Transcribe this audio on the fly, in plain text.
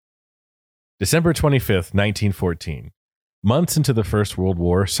December 25th, 1914. Months into the First World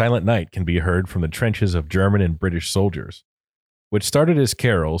War, Silent Night can be heard from the trenches of German and British soldiers, which started as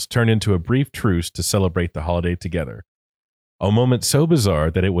carols turned into a brief truce to celebrate the holiday together. A moment so bizarre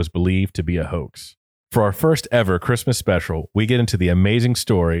that it was believed to be a hoax. For our first ever Christmas special, we get into the amazing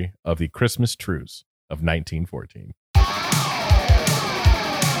story of the Christmas truce of 1914.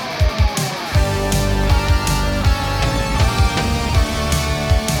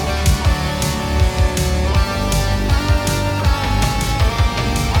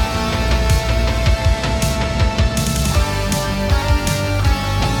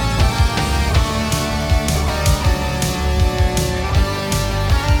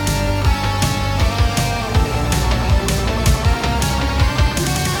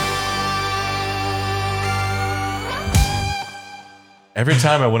 Every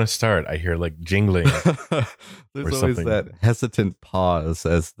time I want to start, I hear like jingling. There's always that hesitant pause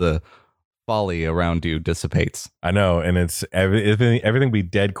as the folly around you dissipates. I know, and it's everything be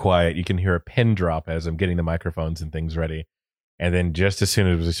dead quiet. You can hear a pin drop as I'm getting the microphones and things ready, and then just as soon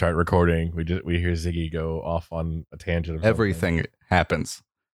as we start recording, we hear Ziggy go off on a tangent. Of Everything happens.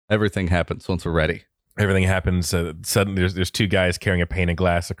 Everything happens once we're ready. Everything happens. Suddenly, there's two guys carrying a pane of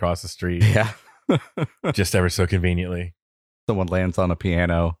glass across the street. Yeah, just ever so conveniently. Someone lands on a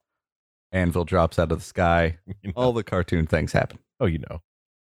piano, anvil drops out of the sky. All the cartoon things happen. Oh, you know.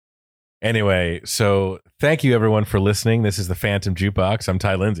 Anyway, so thank you everyone for listening. This is the Phantom Jukebox. I'm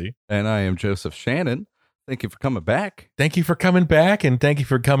Ty Lindsay. And I am Joseph Shannon. Thank you for coming back. Thank you for coming back, and thank you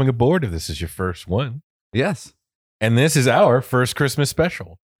for coming aboard if this is your first one. Yes. And this is our first Christmas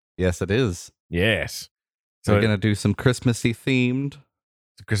special. Yes, it is. Yes. So we're going to do some Christmassy themed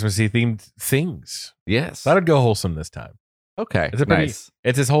things. Yes. Thought I'd go wholesome this time. Okay. It's nice.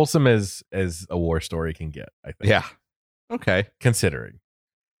 It's as wholesome as a war story can get, I think. Yeah. Okay. Considering.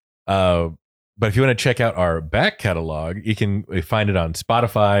 But if you want to check out our back catalog, you can find it on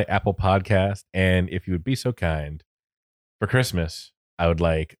Spotify, Apple Podcast, and if you would be so kind, for Christmas, I would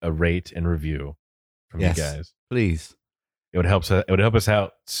like a rate and review from you guys. Please. It would help us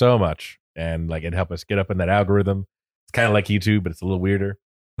out so much, and like it'd help us get up in that algorithm. It's kind of like YouTube, but it's a little weirder.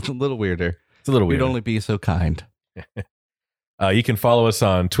 It's a little weirder. Weird. You'd only be so kind. You can follow us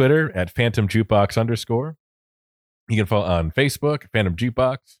on Twitter at Phantom Jukebox _. You can follow on Facebook, Phantom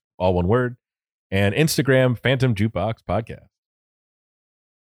Jukebox, all one word, and Instagram, Phantom Jukebox Podcast.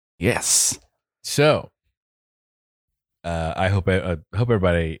 Yes. So, I hope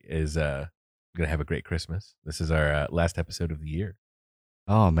everybody is going to have a great Christmas. This is our last episode of the year.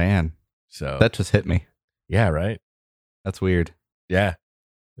 Oh, man. So that just hit me. Yeah, right? That's weird. Yeah.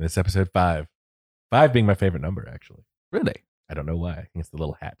 And it's episode 5. 5 being my favorite number, actually. Really? I don't know why. I think it's the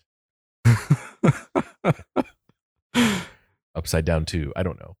little hat. Upside down 2. I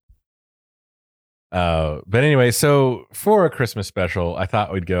don't know. But anyway, so for a Christmas special, I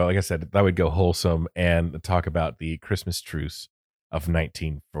thought we'd go, like I said, we'd go wholesome and talk about the Christmas truce of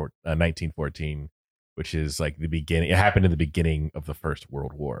 1914, which is like the beginning. It happened in the beginning of the First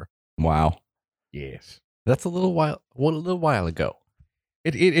World War. Wow. Yes. That's a little while ago.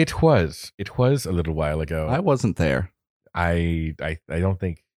 It was a little while ago. I wasn't there. I don't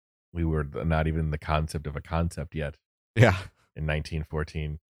think we were not even in the concept of a concept yet. Yeah. In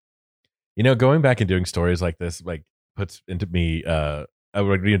 1914. You know, going back and doing stories like this, like puts into me,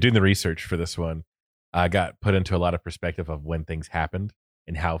 doing the research for this one, I got put into a lot of perspective of when things happened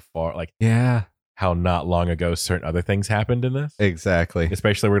and how far, like, how not long ago certain other things happened in this. Exactly.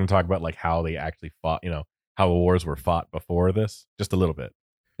 Especially we're going to talk about like how they actually fought, how wars were fought before this, just a little bit.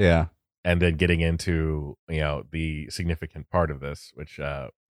 Yeah. And then getting into, the significant part of this, which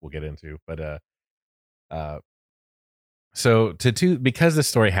we'll get into. But so because this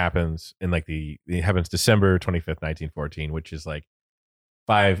story happens in like it happens December 25th, 1914, which is like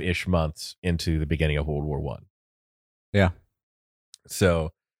 5-ish months into the beginning of World War One. Yeah.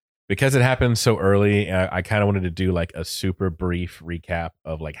 So because it happened so early, I kind of wanted to do like a super brief recap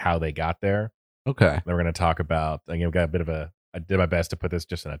of like how they got there. Okay. Then we're going to talk about, I got a bit of I did my best to put this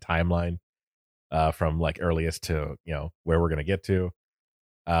just in a timeline from like earliest to, where we're going to get to.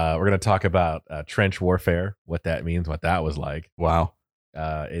 We're going to talk about trench warfare, what that means, what that was like. Wow.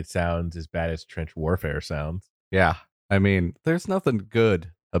 It sounds as bad as trench warfare sounds. Yeah. I mean, there's nothing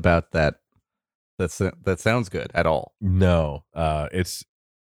good about that. That sounds good at all. No. It's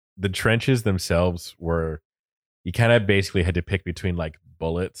the trenches themselves were, you kind of basically had to pick between like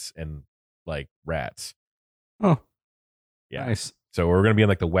bullets and like rats. Oh. Yeah. Nice. So we're going to be on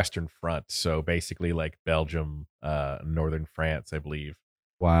like the Western Front. So basically like Belgium, northern France, I believe.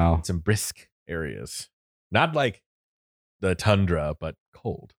 Wow. And some brisk areas. Not like the tundra, but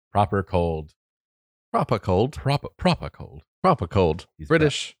cold. Proper cold. Proper cold. Proper cold. Proper cold. He's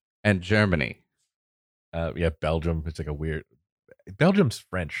British and Germany. Yeah, Belgium. It's like a weird. Belgium's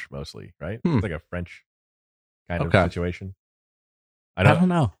French mostly, right? It's like a French kind of situation. I don't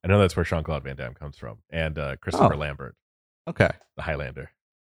know. I know that's where Jean-Claude Van Damme comes from, and Christopher Lambert. Okay. The Highlander.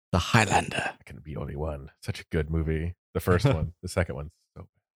 The Highlander. I can be only one. Such a good movie. The first one. The second one's so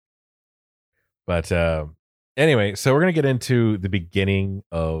bad. But anyway, so we're gonna get into the beginning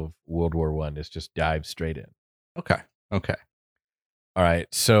of World War One. Let's just dive straight in. Okay. All right.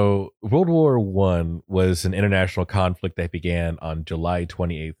 So World War One was an international conflict that began on July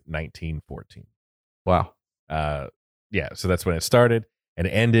 28th, 1914. Wow. Yeah. So that's when it started and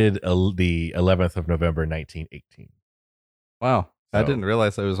ended the 11th of November, 1918. Wow. So, I didn't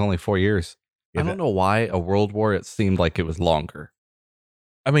realize it was only 4 years. I don't know why a world war, it seemed like it was longer.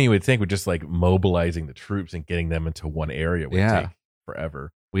 I mean, you would think with just like mobilizing the troops and getting them into one area would take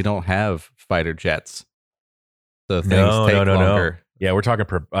forever. We don't have fighter jets. So things take longer. Yeah, we're talking.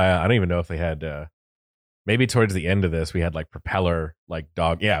 I don't even know if they had. Maybe towards the end of this, we had like propeller like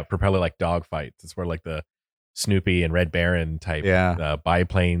dog fights. It's where like the Snoopy and Red Baron type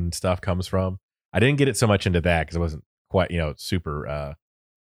biplane stuff comes from. I didn't get it so much into that because it wasn't quite super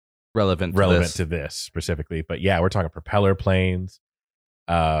relevant to this specifically. But yeah, we're talking propeller planes.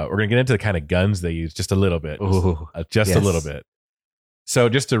 We're gonna get into the kind of guns they use just a little bit, just a little bit. So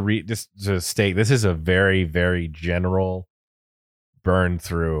just to state, this is a very, very general burn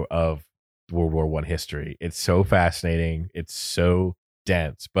through of World War One history. It's so fascinating. It's so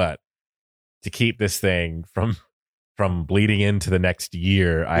dense, but to keep this thing from bleeding into the next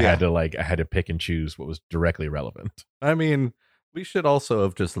year, I had to pick and choose what was directly relevant. I mean, we should also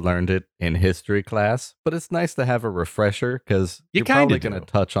have just learned it in history class, but it's nice to have a refresher because you're probably going to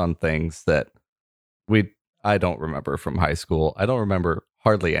touch on things that I don't remember from high school. I don't remember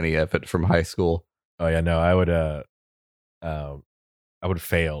hardly any of it from high school. Oh yeah, no, I would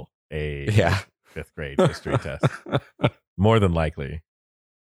fail a 5th grade history test. More than likely.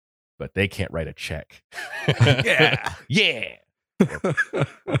 But they can't write a check. Yeah.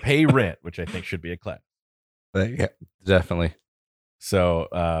 Or pay rent, which I think should be a class. Yeah, definitely. So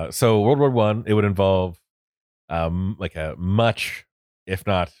World War One, it would involve like a much, if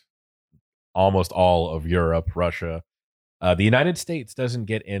not almost all of Europe, Russia. The United States doesn't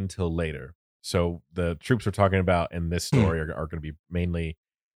get in till later. So the troops we're talking about in this story are going to be mainly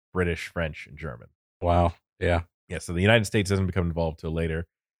British, French, and German. Wow. Yeah. Yeah. So the United States doesn't become involved till later,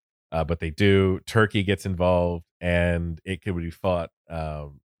 but they do. Turkey gets involved, and it could be fought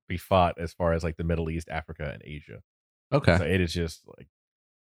as far as like the Middle East, Africa, and Asia. Okay. So it is just like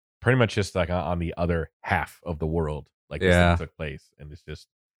pretty much just like on the other half of the world, like this thing took place, and it's just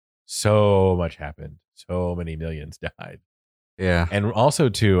so much happened. So many millions died. Yeah. And also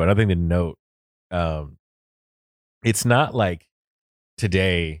too, another thing to note, it's not like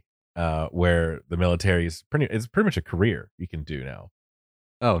today where the military is it's pretty much a career you can do now.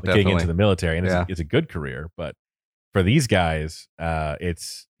 Oh, like definitely. Getting into the military, and it's a good career, but for these guys,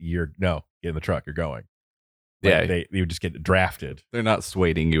 it's get in the truck, you're going. Like they would just get drafted. They're not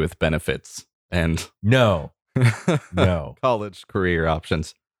swaying you with benefits and no college career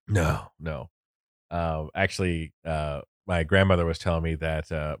options. No. Actually, my grandmother was telling me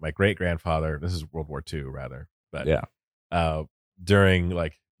that my great grandfather, this is World War II rather, but during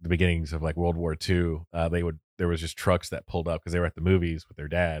like the beginnings of like World War II, there was just trucks that pulled up because they were at the movies with their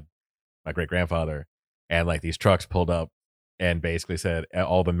dad, my great grandfather, and like these trucks pulled up and basically said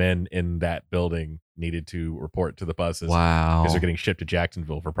all the men in that building needed to report to the buses. Wow, because they're getting shipped to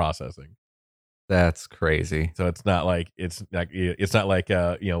Jacksonville for processing. That's crazy. So it's not like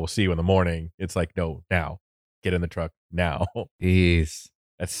we'll see you in the morning. It's like, no, now get in the truck now. Jeez.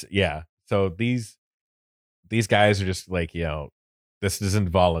 So these guys are just like, this isn't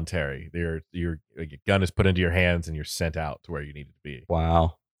voluntary. Your gun is put into your hands and you're sent out to where you need to be.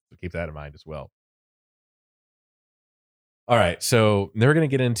 Wow. So keep that in mind as well. All right. So now we're going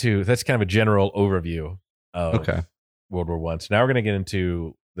to get into, that's kind of a general overview of World War One. So now we're going to get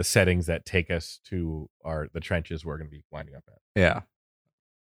into the settings that take us to the trenches we're going to be winding up at. Yeah.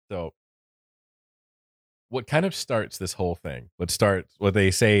 So what kind of starts this whole thing? What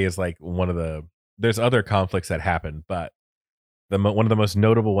they say is like there's other conflicts that happen, but one of the most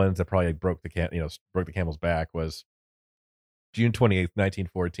notable ones that probably broke the camel's back was June 28th,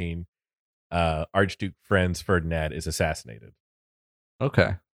 1914. Archduke Franz Ferdinand is assassinated.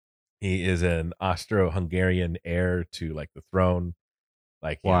 Okay. He is an Austro-Hungarian heir to like the throne.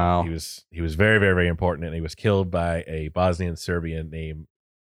 Like, wow. He was very, very, very important, and he was killed by a Bosnian Serbian named,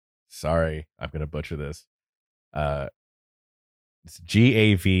 sorry, I'm going to butcher this, It's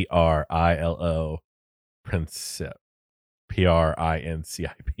Gavrilo Princip.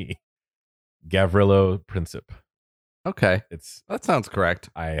 Princip. Gavrilo Princip. Okay. It's that sounds correct.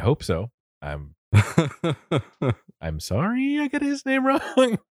 I hope so. I'm sorry I got his name wrong.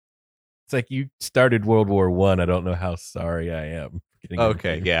 It's like you started World War One. I don't know how sorry I am.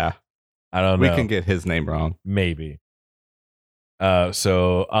 Okay, yeah. I don't know. We can get his name wrong. Maybe.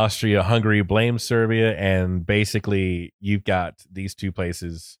 So Austria-Hungary blames Serbia, and basically you've got these two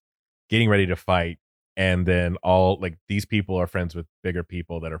places getting ready to fight, and then all like these people are friends with bigger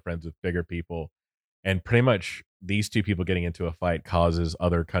people that are friends with bigger people, and pretty much these two people getting into a fight causes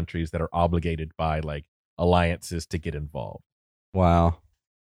other countries that are obligated by like alliances to get involved. Wow.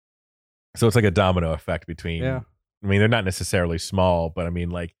 So it's like a domino effect between, yeah. I mean, they're not necessarily small, but I mean,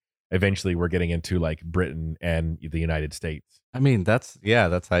 like, eventually we're getting into like Britain and the United States. I mean, that's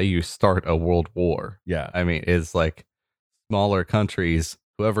how you start a world war. Yeah. I mean, is like smaller countries,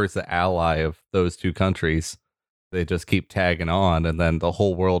 whoever's the ally of those two countries, they just keep tagging on, and then the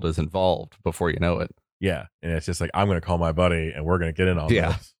whole world is involved before you know it. Yeah. And it's just like, I'm going to call my buddy and we're going to get in on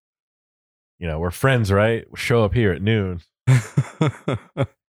this. You know, we're friends, right? We'll show up here at noon.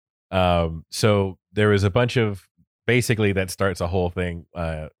 So there is a bunch of, basically that starts a whole thing,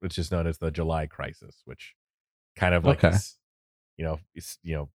 which is known as the July Crisis, which kind of like, it's,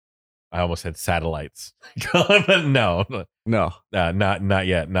 I almost had satellites. no, not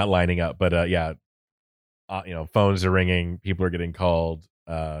yet, not lining up. But phones are ringing, people are getting called.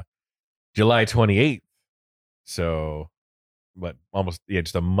 July 28th. So,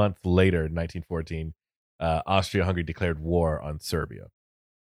 just a month later, 1914, Austria-Hungary declared war on Serbia.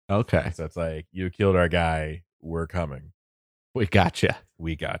 Okay. So it's like, you killed our guy, we're coming. We gotcha.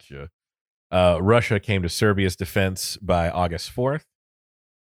 Russia came to Serbia's defense by August 4th.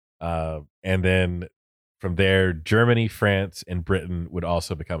 And then from there, Germany, France, and Britain would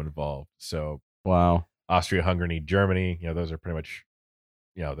also become involved. So, wow. Austria-Hungary, Germany, those are pretty much,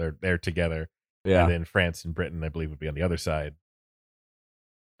 they're together. Yeah. And then France and Britain, I believe, would be on the other side.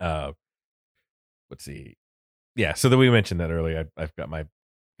 Let's see. Yeah, so that we mentioned that earlier. I've got my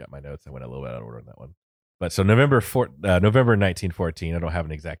notes. I went a little bit out of order on that one. But so November 1914, I don't have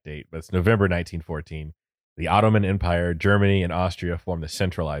an exact date, but it's November 1914. The Ottoman Empire, Germany, and Austria formed the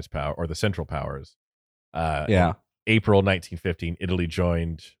centralized power, or the Central Powers. In April 1915, Italy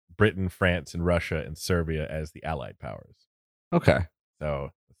joined Britain, France, and Russia and Serbia as the Allied powers. Okay. So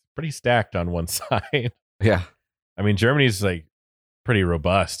it's pretty stacked on one side. Yeah. I mean, Germany's like pretty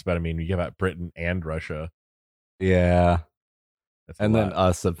robust, but I mean, you give out Britain and Russia. Yeah. And then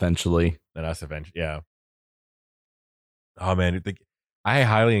us eventually. Yeah. Oh man, I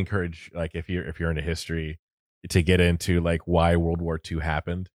highly encourage, like, if you're into history, to get into like why World War II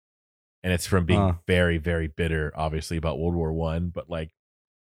happened, and it's from being very, very bitter, obviously, about World War One, but like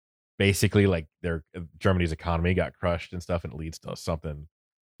basically like Germany's economy got crushed and stuff, and it leads to something.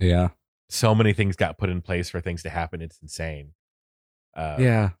 Yeah. So many things got put in place for things to happen. It's insane.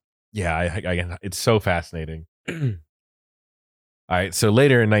 Yeah. It's so fascinating. All right, so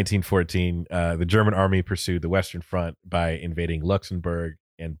later in 1914, the German army pursued the Western Front by invading Luxembourg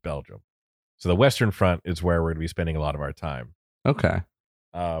and Belgium. So the Western Front is where we're going to be spending a lot of our time. Okay.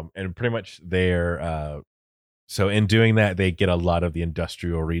 And pretty much so in doing that, they get a lot of the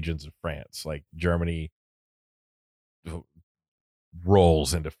industrial regions of France. Like Germany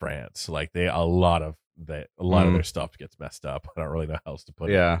rolls into France. Like a lot of their stuff gets messed up. I don't really know how else to put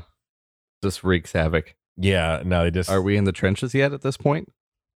it. Yeah. Just wreaks havoc. Yeah, no, they just... Are we in the trenches yet at this point?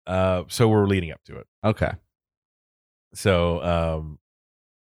 So we're leading up to it. Okay. So,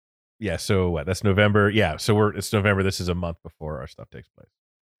 so what? That's November. Yeah, so it's November. This is a month before our stuff takes place.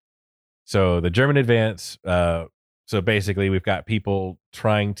 So the German advance, so basically we've got people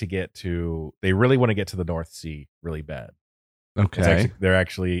trying to get to... They really want to get to the North Sea really bad. Okay.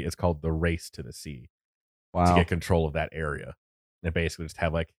 It's called the Race to the Sea. Wow. To get control of that area. And basically just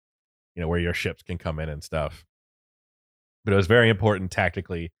have like, where your ships can come in and stuff. But it was very important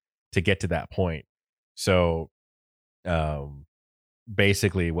tactically to get to that point. So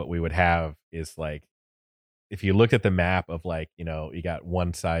basically what we would have is like, if you looked at the map of like, you got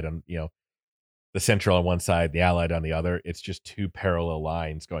one side on, the Central on one side, the Allied on the other, it's just two parallel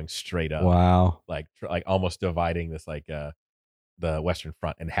lines going straight up. Wow. Like almost dividing this, like the Western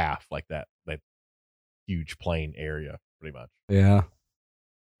Front in half, like that huge plain area, pretty much. Yeah.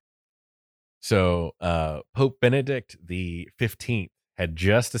 So Pope Benedict the 15th had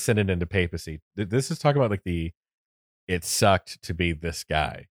just ascended into papacy. This is talking about like it sucked to be this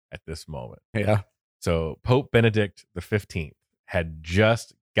guy at this moment. Yeah. So Pope Benedict the 15th had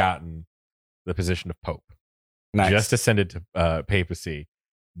just gotten the position of Pope. just ascended to papacy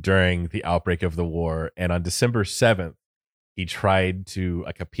during the outbreak of the war, and on December 7th, he tried to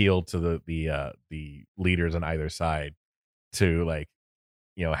like appeal to the leaders on either side to like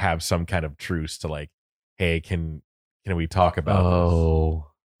have some kind of truce to like, hey, can we talk about this?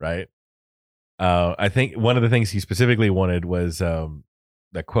 Right. I think one of the things he specifically wanted was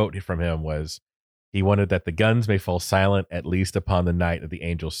the quote from him was he wanted that the guns may fall silent at least upon the night that the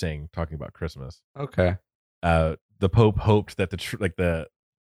angels sing, talking about Christmas. Okay. The Pope hoped that the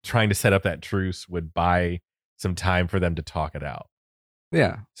trying to set up that truce would buy some time for them to talk it out.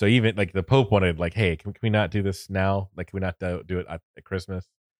 Yeah. So even like the Pope wanted like, hey, can we not do this now? Like, can we not do it at Christmas?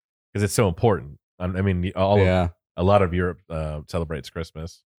 Because it's so important. I mean, a lot of Europe celebrates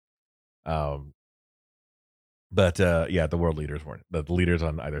Christmas. But the world leaders weren't. The leaders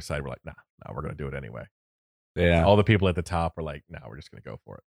on either side were like, nah, we're going to do it anyway. Yeah. All the people at the top were like, nah, we're just going to go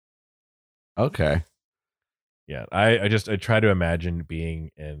for it. Okay. Yeah. I try to imagine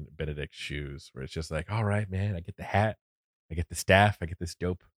being in Benedict's shoes where it's just like, all right, man, I get the hat, I get the staff, I get this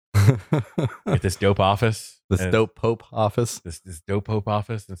dope, get this dope office. This dope Pope office. This dope Pope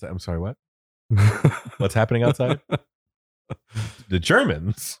office. I'm sorry, what? What's happening outside? The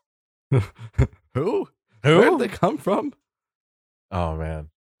Germans. Who? Where did they come from? Oh man,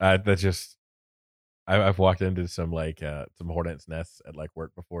 that's just. I've walked into some hornets' nests at like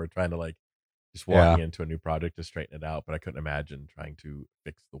work before, trying to like just walking into a new project to straighten it out, but I couldn't imagine trying to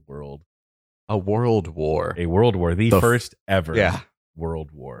fix the world. A world war. The first ever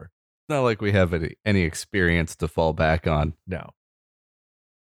world war. It's not like we have any experience to fall back on.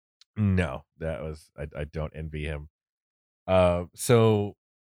 No, that was I don't envy him. So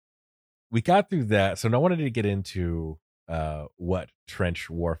we got through that. So now I wanted to get into what trench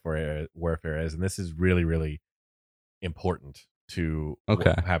warfare is, and this is really, really important to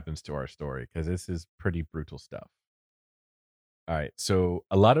what happens to our story because this is pretty brutal stuff. All right, so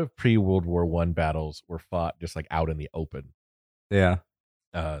a lot of pre-World War I battles were fought just like out in the open. Yeah.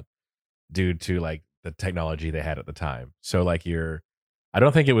 Due to like the technology they had at the time. So like I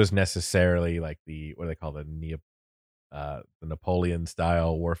don't think it was necessarily like what do they call the Napoleon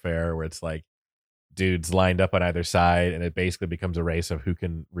style warfare where it's like dudes lined up on either side and it basically becomes a race of who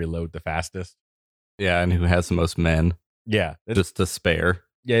can reload the fastest. Yeah, and who has the most men. Yeah. Just to spare.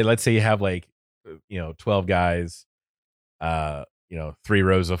 Yeah, let's say you have like 12 guys, 3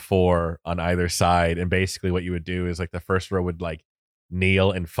 rows of 4 on either side, and basically what you would do is like the first row would like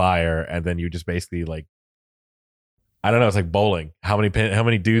kneel and fire, and then you just basically like, I don't know, it's like bowling. How many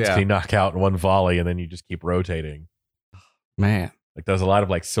dudes can you knock out in one volley, and then you just keep rotating. Man, like there's a lot of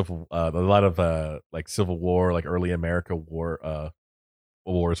like Civil War, like early America war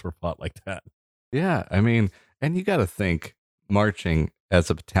wars were fought like that. Yeah, I mean, and you got to think marching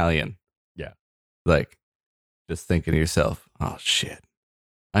as a battalion. Yeah, like just thinking to yourself, oh shit,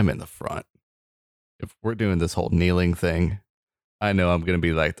 I'm in the front. If we're doing this whole kneeling thing, I know I'm going to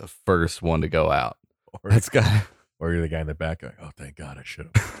be like the first one to go out. Or you're the guy in the back going, oh, thank God I should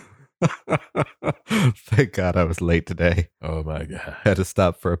have. Thank God I was late today. Oh my God. Had to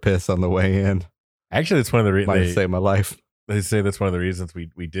stop for a piss on the way in. Actually, that's one of the reasons Might save my life. They say that's one of the reasons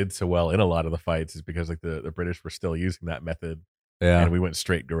we did so well in a lot of the fights is because like the British were still using that method. Yeah. And we went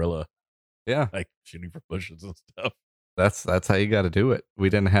straight guerrilla. Yeah. Like shooting for bushes and stuff. That's how you got to do it. We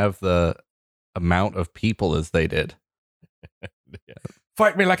didn't have the amount of people as they did. Yeah.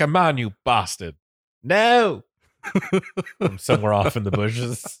 Fight me like a man, you bastard. No. From somewhere off in the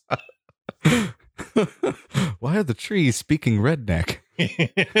bushes. Why are the trees speaking redneck?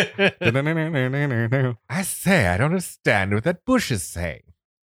 I say, I don't understand what that bush is saying.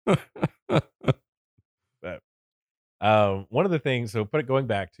 But, one of the things, going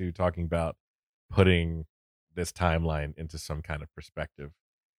back to talking about putting this timeline into some kind of perspective,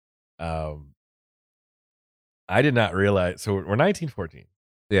 I did not realize. So we're 1914.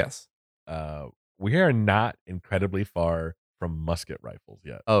 Yes. We are not incredibly far from musket rifles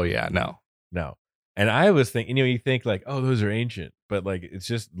yet. Oh yeah, no. And I was thinking, you think like, oh, those are ancient, but like it's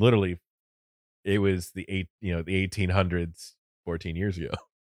just literally, it was the 1800s, 14 years ago.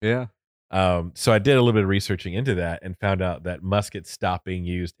 Yeah. So I did a little bit of researching into that and found out that muskets stopped being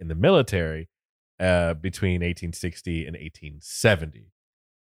used in the military between 1860 and 1870.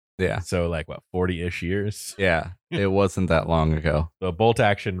 Yeah. So like what, 40-ish years? Yeah. It wasn't that long ago. The bolt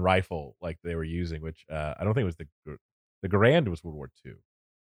action rifle like they were using, which I don't think it was the Garand was World War II,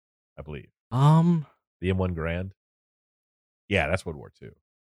 I believe. The M1 Garand. Yeah, that's World War II.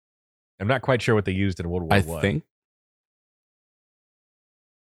 I'm not quite sure what they used in World War I. I think.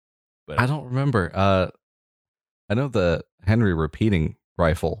 But I don't remember. I know the Henry repeating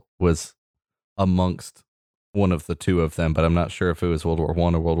rifle was amongst one of the two of them, but I'm not sure if it was World War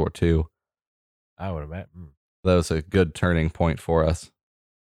I or World War II. I would imagine. That was a good turning point for us.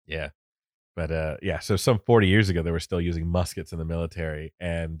 Yeah. But yeah, so some 40 years ago, they were still using muskets in the military,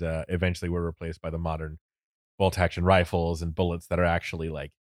 and eventually were replaced by the modern bolt action rifles and bullets that are actually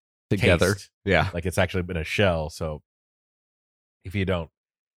like together. cased. Yeah. Like it's actually been a shell. So if you don't,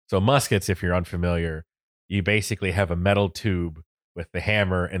 so muskets, if you're unfamiliar, you basically have a metal tube with the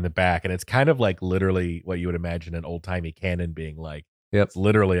hammer in the back, and it's kind of like literally what you would imagine an old timey cannon being like. Yep. It's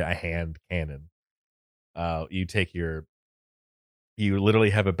literally a hand cannon. You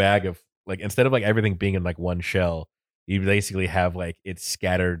literally have a bag of like, instead of like everything being in like one shell, you basically have like it's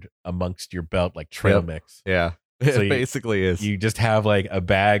scattered amongst your belt like trail mix. Yeah. So it basically is. You just have like a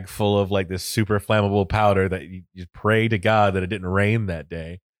bag full of like this super flammable powder that you pray to God that it didn't rain that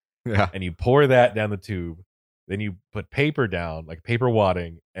day. Yeah. And you pour that down the tube. Then you put paper down, like paper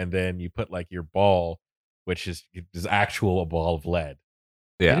wadding, and then you put like your ball, which is actual a ball of lead.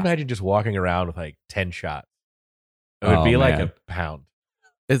 Yeah. Can you imagine just walking around with like 10 shots? It would be like a pound.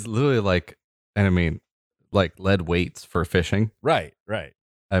 It's literally like, and I mean, like lead weights for fishing. Right.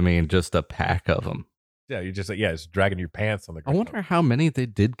 I mean, just a pack of them. Yeah, you just it's dragging your pants on the ground. I wonder how many they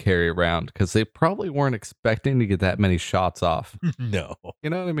did carry around, because they probably weren't expecting to get that many shots off. No. You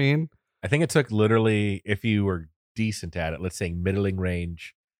know what I mean? I think it took literally, if you were decent at it, let's say middling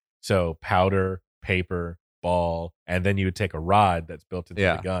range, so powder, paper, ball, and then you would take a rod that's built into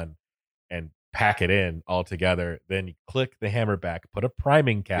the gun and pack it in all together. Then you click the hammer back, put a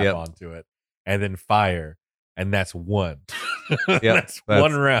priming cap onto it, and then fire. And that's one. That's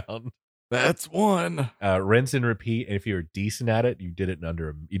one round. That's one. Rinse and repeat. And if you were decent at it, you did it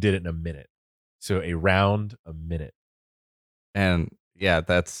in a minute. So a round a minute. And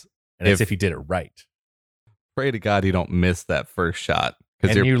that's if you did it right. Pray to God you don't miss that first shot,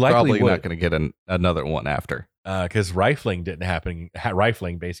 because you're probably not going to get another one after. Because rifling didn't happen.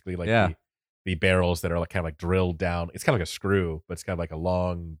 Rifling basically like the barrels that are like kind of like drilled down. It's kind of like a screw, but it's kind of like a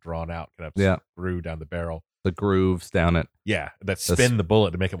long, drawn out kind of screw down the barrel. The grooves down it. Yeah, that spin the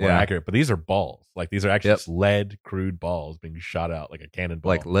bullet to make it more accurate. But these are balls. Like these are actually just lead crude balls being shot out like a cannonball.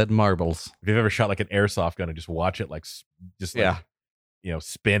 Like lead marbles. If you've ever shot like an airsoft gun and just watch it like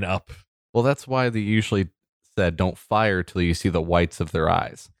spin up. Well, that's why they usually said don't fire till you see the whites of their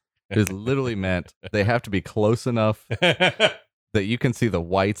eyes. It literally meant they have to be close enough that you can see the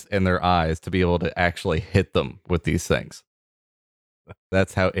whites in their eyes to be able to actually hit them with these things.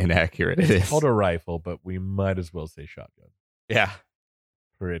 That's how inaccurate it is. It's called a rifle, but we might as well say shotgun. Yeah.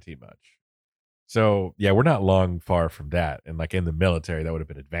 Pretty much. So, yeah, we're not long far from that. And like in the military, that would have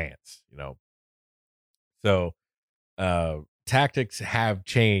been advanced, you know. So, tactics have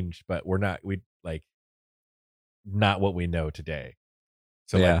changed, but not what we know today.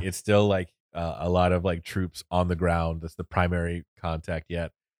 So like it's still like a lot of like troops on the ground. That's the primary contact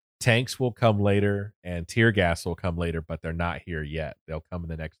yet. Tanks will come later and tear gas will come later, but they're not here yet. They'll come in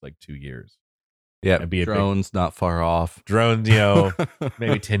the next like 2 years. Yeah, drones not far off. Drones,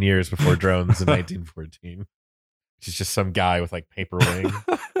 maybe 10 years before drones in 1914. It's just some guy with like paper wing.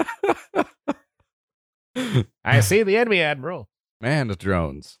 I see the enemy, Admiral. Man, the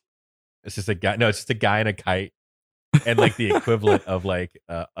drones. It's just a guy. No, it's just a guy in a kite. And like the equivalent of like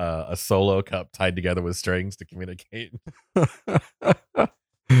a solo cup tied together with strings to communicate.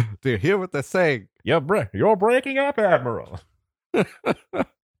 Do you hear what they're saying? You're breaking up, Admiral.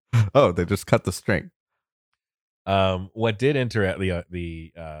 Oh, they just cut the string. What did enter at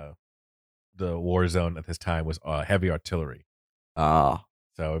the war zone at this time was heavy artillery.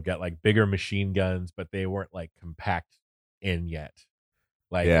 So we've got like bigger machine guns, but they weren't like compact in yet.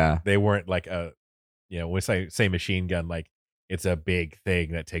 Like they weren't like when I say machine gun, like it's a big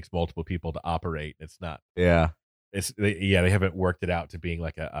thing that takes multiple people to operate. It's not. Yeah. They haven't worked it out to being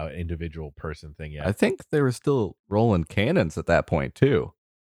like a individual person thing yet. I think they were still rolling cannons at that point too.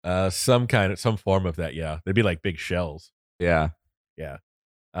 Some form of that. Yeah, they'd be like big shells. Yeah.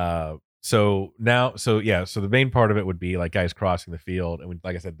 So the main part of it would be like guys crossing the field, and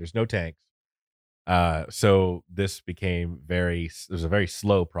like I said, there's no tanks. So this became there's a very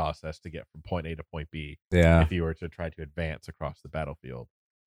slow process to get from point A to point B. Yeah. If you were to try to advance across the battlefield.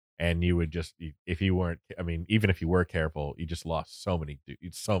 And you would just, if you weren't, even if you were careful, you just lost so many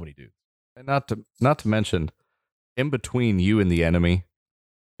dudes. And not to mention, in between you and the enemy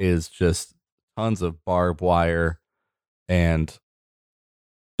is just tons of barbed wire and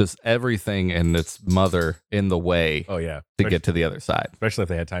just everything and its mother in the way. Oh yeah, to get to the other side, especially if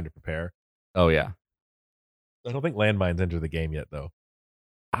they had time to prepare. Oh yeah. I don't think landmines enter the game yet, though.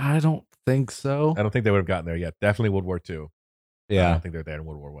 I don't think so. I don't think they would have gotten there yet. Definitely World War II. Yeah. I don't think they're there in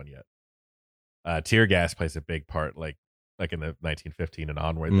World War I yet. Tear gas plays a big part, like in the 1915 and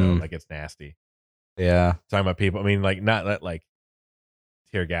onward, though. Like, it's nasty. Yeah. Talking about people, I mean, like, not that like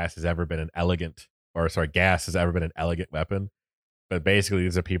tear gas has ever been an elegant, or sorry, gas has ever been an elegant weapon, but basically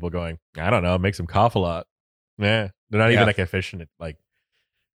these are people going, I don't know, it makes them cough a lot. Yeah, they're not even like efficient at like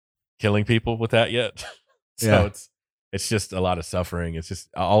killing people with that yet. So it's just a lot of suffering. It's just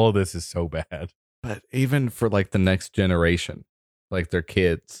all of this is so bad. But even for like the next generation, like their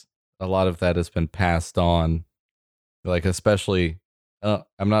kids, a lot of that has been passed on. Like especially,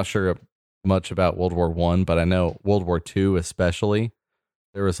 I'm not sure much about World War One, but I know World War Two especially.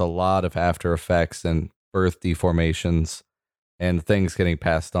 There was a lot of after effects and birth deformations and things getting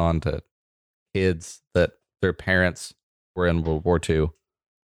passed on to kids that their parents were in World War Two.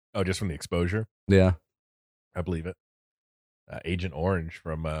 Oh, just from the exposure? Yeah. I believe it. Agent Orange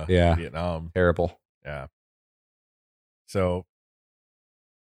from Vietnam. Terrible. Yeah. So,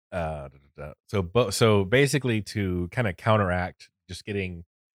 so basically to kind of counteract just getting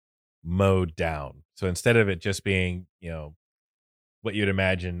mowed down. So instead of it just being, what you'd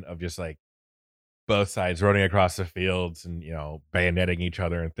imagine of just like both sides running across the fields and, bayoneting each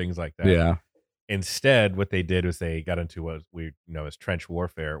other and things like that. Yeah. Instead, what they did was they got into what we know as trench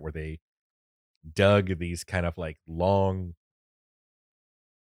warfare, where they dug these kind of like long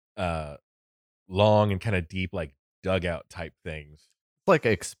and kind of deep, like dugout type things. It's like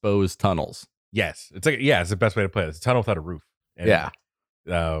exposed tunnels. Yes. It's the best way to put it. It's a tunnel without a roof. And,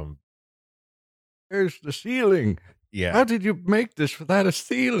 there's the ceiling. Yeah. How did you make this without a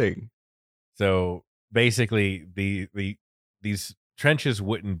ceiling? So basically these trenches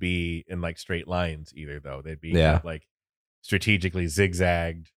wouldn't be in like straight lines either, though. They'd be kind of like strategically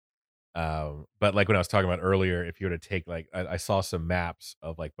zigzagged. But like when I was talking about earlier, if you were to take like I saw some maps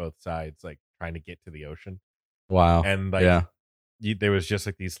of like both sides like trying to get to the ocean. Wow. And like there was just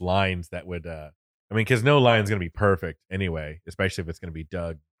like these lines that would because no line's gonna be perfect anyway, especially if it's gonna be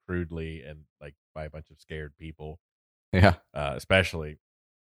dug crudely and like by a bunch of scared people. Yeah. Especially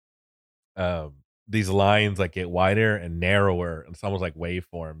these lines like get wider and narrower. It's almost like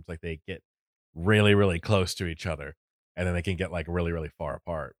waveforms. Like they get really, really close to each other, and then they can get like really, really far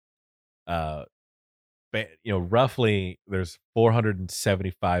apart. But roughly there's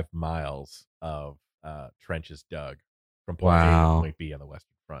 475 miles of trenches dug from point A to point B on the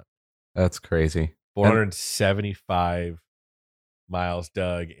Western Front. That's crazy. 475 miles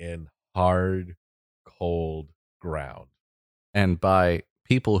dug in hard, cold ground, and by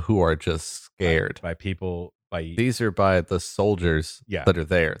people who are just scared. These are by the soldiers that are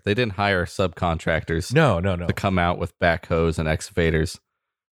there. They didn't hire subcontractors. No. To come out with backhoes and excavators.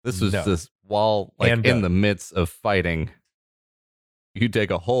 This was just while like in the midst of fighting. You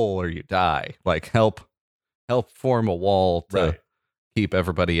dig a hole or you die. Like help form a wall to keep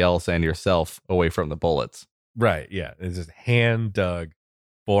everybody else and yourself away from the bullets. Right. Yeah. It's just hand dug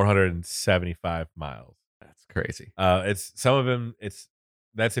 475 miles. That's crazy. It's some of them.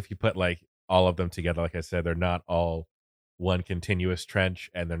 That's if you put like all of them together. Like I said, they're not all one continuous trench,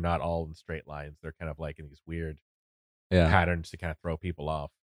 and they're not all in straight lines. They're kind of like in these weird patterns to kind of throw people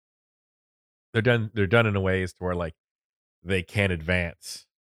off. They're done in a ways to where like they can advance,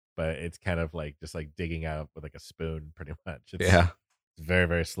 but it's kind of like just like digging out with like a spoon, pretty much. It's very,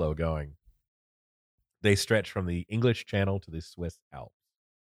 very slow going. They stretch from the English Channel to the Swiss Alps.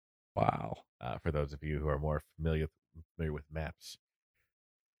 Wow. For those of you who are more familiar with maps.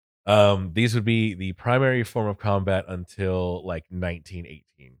 These would be the primary form of combat until like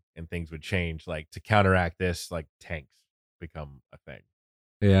 1918, and things would change. Like to counteract this, like tanks become a thing.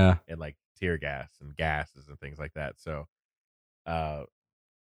 Yeah. And like tear gas and gases and things like that. So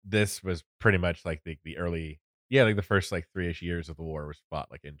this was pretty much like the early, like the first like 3-ish years of the war was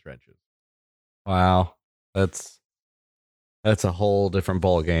fought like in trenches. Wow. That's a whole different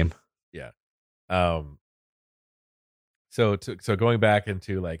ball game. Yeah. So going back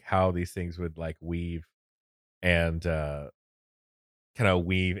into like how these things would like weave and kind of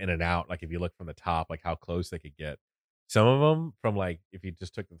weave in and out, like if you look from the top, like how close they could get. Some of them from like, if you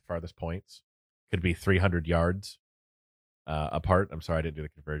just took the farthest points, could be 300 yards apart. I'm sorry, I didn't do the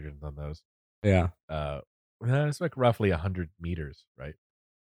conversions on those. Yeah. It's like roughly 100 meters, right?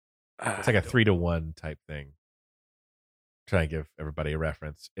 It's like a 3-to-1 type thing. Trying to give everybody a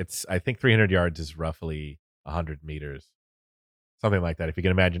reference. I think 300 yards is roughly 100 meters. Something like that. If you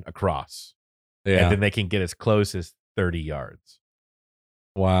can imagine across. Yeah. And then they can get as close as 30 yards.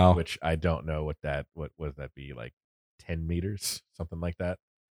 Wow. Which I don't know what would that be, like 10 meters? Something like that.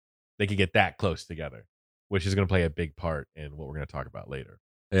 They could get that close together, which is going to play a big part in what we're going to talk about later.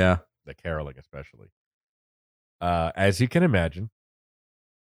 Yeah. The caroling especially. As you can imagine,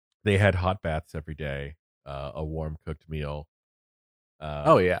 They had hot baths every day, a warm cooked meal,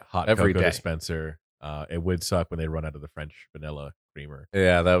 Oh yeah, hot every cocoa day. dispenser. It would suck when they run out of the French vanilla creamer.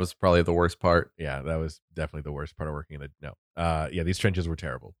 Yeah, that was probably the worst part. Yeah, that was definitely the worst part of working in the no. Yeah, these trenches were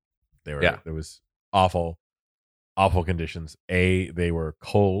terrible. Yeah. There was awful, awful conditions. They were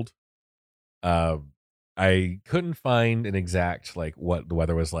cold. Um, I couldn't find an exact like what the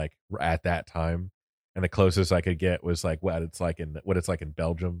weather was like at that time, and the closest I could get was like what it's like in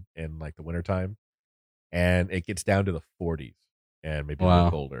Belgium in like the wintertime, and it gets down to the 40s and maybe a little Wow.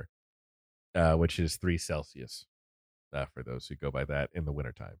 colder, which is 3 Celsius for those who go by that in the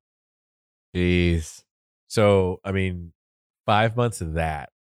wintertime. Jeez. So I mean, 5 months of that,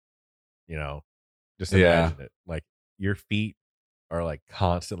 you know, just Yeah. imagine it. Like your feet are like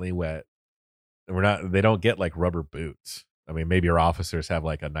constantly wet. They don't get like rubber boots. I mean, maybe our officers have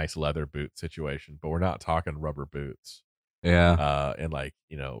like a nice leather boot situation, but we're not talking rubber boots. Yeah. And like,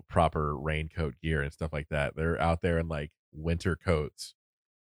 proper raincoat gear and stuff like that. They're out there in like winter coats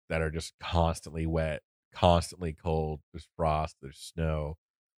that are just constantly wet, constantly cold. There's frost, there's snow.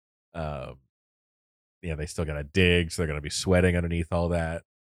 Um, they still got to dig, so they're going to be sweating underneath all that.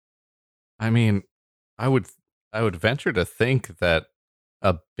 I mean, I would venture to think that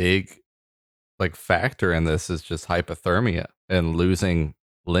a big like factor in this is just hypothermia and losing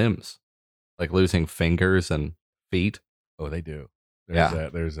limbs, like losing fingers and feet. Oh, they do. Yeah.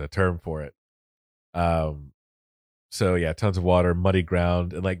 There's a term for it. Um, so yeah, tons of water, muddy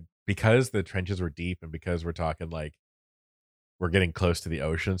ground, and like because the trenches were deep, and because we're talking like we're getting close to the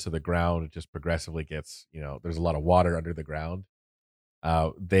ocean, so the ground just progressively gets, there's a lot of water under the ground.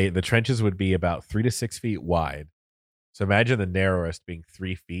 The trenches would be about 3 to 6 feet wide. So imagine the narrowest being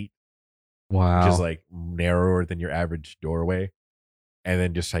 3 feet, which is Wow. like narrower than your average doorway. And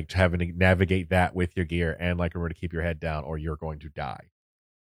then just like having to navigate that with your gear and like remember to keep your head down or you're going to die.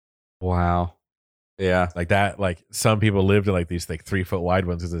 Wow. Yeah. Like that, like some people lived in like these like 3 foot wide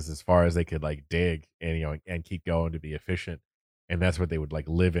ones because it's as far as they could like dig and and keep going to be efficient. And that's what they would like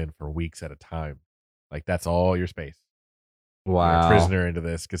live in for weeks at a time. Like that's all your space. You're a Wow. prisoner into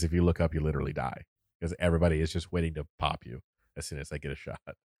this because if you look up, you literally die because everybody is just waiting to pop you as soon as they get a shot.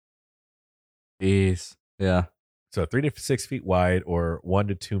 Jeez. Yeah. So 3 to 6 feet wide or 1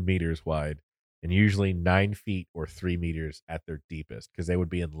 to 2 meters wide, and usually 9 feet or 3 meters at their deepest because they would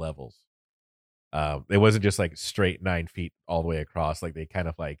be in levels. It wasn't just like straight 9 feet all the way across. Like they kind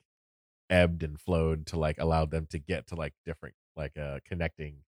of like ebbed and flowed to like allow them to get to like different like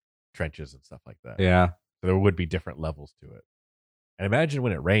connecting trenches and stuff like that. Yeah. So there would be different levels to it. And imagine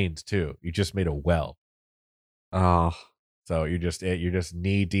when it rains too. You just made a well. Oh. So you're just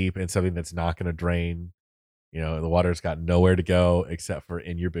knee deep in something that's not going to drain. The water's got nowhere to go except for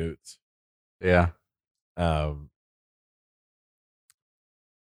in your boots. Yeah. Um,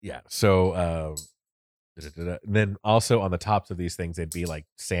 yeah. So, and then also on the tops of these things, they'd be like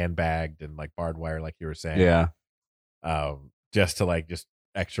sandbagged and like barbed wire, like you were saying. Yeah. Just to like just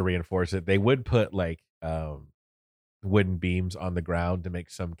extra reinforce it. They would put like wooden beams on the ground to make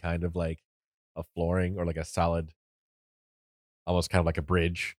some kind of like a flooring or like a solid, almost kind of like a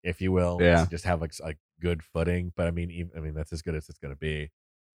bridge, if you will, Yeah. to just have like a good footing. But I mean, that's as good as it's going to be.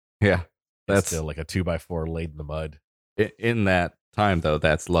 Yeah. It's That's still like a 2x4 laid in the mud. in that time though,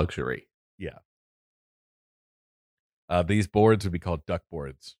 that's luxury. Yeah. These boards would be called duck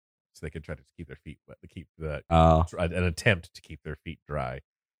boards, so they could try to keep their feet wet, to keep an attempt to keep their feet dry.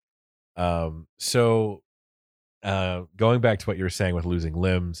 So going back to what you were saying with losing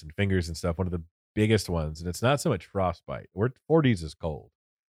limbs and fingers and stuff, one of the biggest ones, and it's not so much frostbite. We're 40s is cold.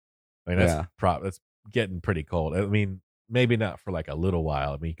 I mean, that's getting pretty cold. I mean, maybe not for like a little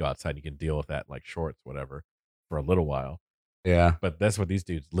while. I mean, you go outside, you can deal with that in like shorts, whatever, for a little while. Yeah. But that's what these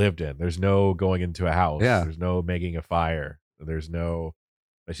dudes lived in. There's no going into a house. Yeah. There's no making a fire. It's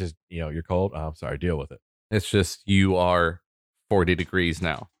just, you're cold. Oh, I'm sorry. Deal with it. It's just you are 40 degrees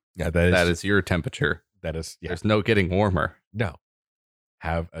now. Yeah, that is your temperature. That is, yeah. There's no getting warmer. No.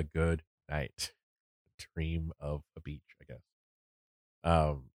 Have a good night. Dream of a beach, I guess.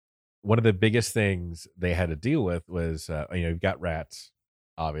 One of the biggest things they had to deal with was, you've got rats,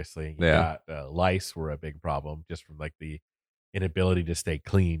 obviously. You got lice were a big problem just from like the inability to stay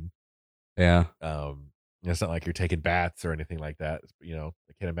clean. Yeah. It's not like you're taking baths or anything like that. I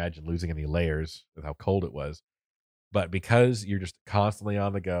can't imagine losing any layers with how cold it was. But because you're just constantly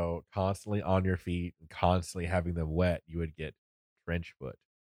on the go, constantly on your feet, and constantly having them wet, you would get trench foot,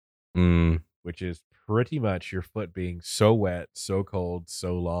 which is pretty much your foot being so wet, so cold,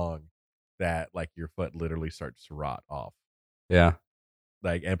 so long that like your foot literally starts to rot off. Yeah.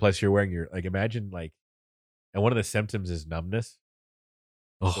 Like, and plus you're wearing imagine like, and one of the symptoms is numbness.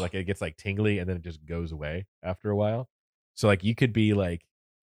 So like it gets like tingly and then it just goes away after a while. So like you could be like,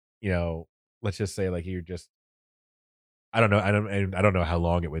 let's just say like you're just I don't know how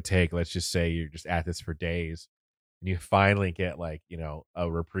long it would take. Let's just say you're just at this for days and you finally get like, a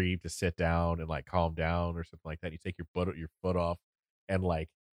reprieve to sit down and like calm down or something like that. You take your foot off and like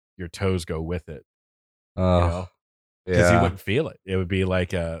your toes go with it, you know? Because you wouldn't feel it. It would be like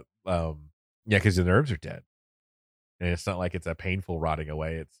because the nerves are dead. And it's not like it's a painful rotting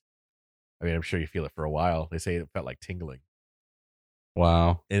away. I'm sure you feel it for a while. They say it felt like tingling.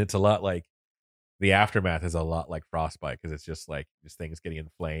 Wow. And it's a lot like the aftermath is a lot like frostbite because it's just like this thing's getting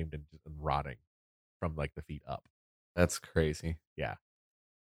inflamed and rotting from like the feet up. That's crazy. Yeah.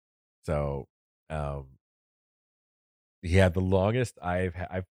 So, yeah, the longest I've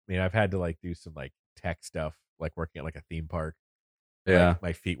had to like do some like tech stuff, like working at like a theme park. Yeah. Like,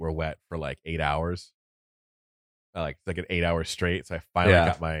 my feet were wet for like 8 hours. Like an 8 hours straight. So I finally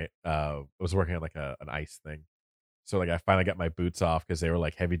got my I was working on like an ice thing. So like I finally got my boots off because they were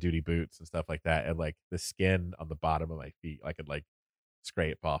like heavy duty boots and stuff like that. And like the skin on the bottom of my feet, I could like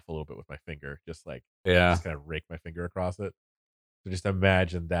scrape off a little bit with my finger, just kind of rake my finger across it. So just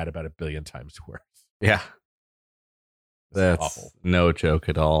imagine that about 1,000,000,000 times worse. Yeah. That's awful. No joke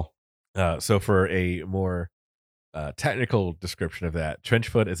at all. So for a more technical description of that, trench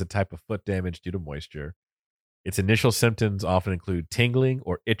foot is a type of foot damage due to moisture. Its initial symptoms often include tingling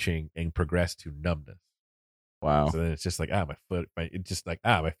or itching and progress to numbness. Wow. So then it's just like, my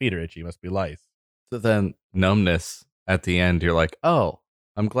feet are itchy. Must be lice. So then numbness at the end, you're like, oh,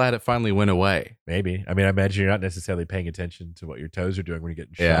 I'm glad it finally went away. Maybe. I imagine you're not necessarily paying attention to what your toes are doing when you're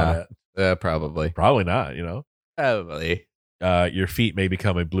getting shot at. Probably. Probably not, Probably. Your feet may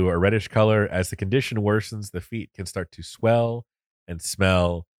become a blue or reddish color. As the condition worsens, the feet can start to swell and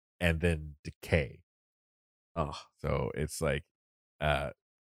smell and then decay. So it's like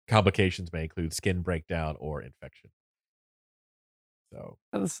complications may include skin breakdown or infection. So,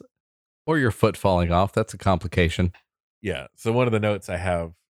 or your foot falling off. That's a complication. Yeah. So one of the notes I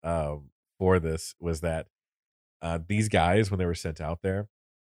have for this was that these guys, when they were sent out there,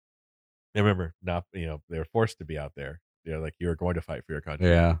 I remember not, they were forced to be out there. Like you were going to fight for your country.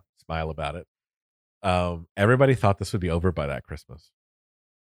 Yeah. Smile about it. Everybody thought this would be over by that Christmas.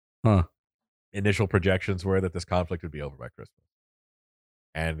 Huh. Initial projections were that this conflict would be over by Christmas.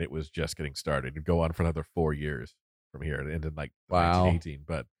 And it was just getting started. It'd go on for another 4 years from here. It ended like 1918.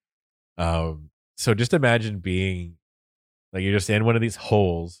 But so just imagine being like you're just in one of these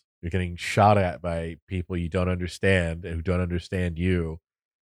holes. You're getting shot at by people you don't understand and who don't understand you.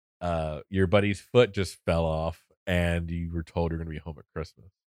 Your buddy's foot just fell off, and you were told you're going to be home at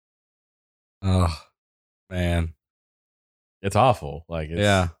Christmas. Oh, man, it's awful. Like,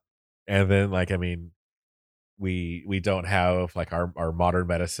 yeah. And then, like, we don't have like our modern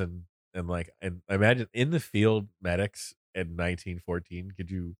medicine, and imagine in the field medics in 1914. Could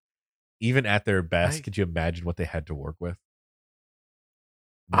you, even at their best, could you imagine what they had to work with?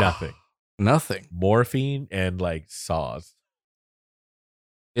 Nothing. Nothing. Morphine and like saws.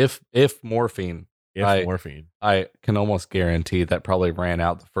 If morphine. Morphine. I can almost guarantee that probably ran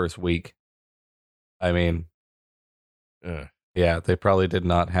out the first week. Yeah, they probably did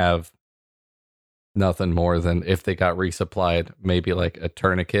not have nothing more than, if they got resupplied, maybe like a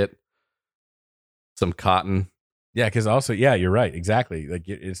tourniquet, some cotton. Yeah, because also, yeah, you're right. Exactly. Like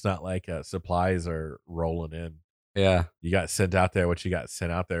it's not like supplies are rolling in. Yeah. You got sent out there what you got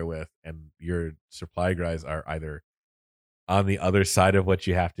sent out there with, and your supply guys are either on the other side of what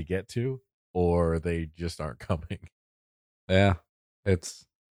you have to get to, or they just aren't coming. Yeah. It's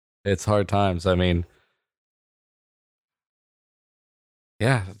hard times.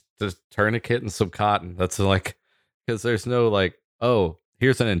 Yeah, just tourniquet and some cotton. That's like, because there's no like, oh,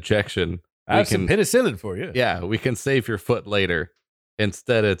 here's an injection. I have some penicillin for you. Yeah, we can save your foot later.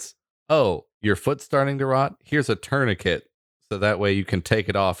 Instead, it's, oh, your foot's starting to rot. Here's a tourniquet, so that way you can take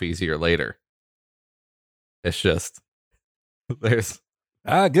it off easier later. It's just, there's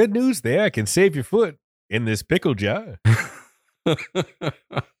good news there. I can save your foot in this pickle jar.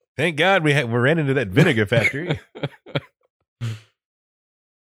 Thank God we ran into that vinegar factory.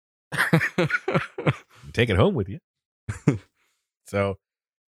 Take it home with you. So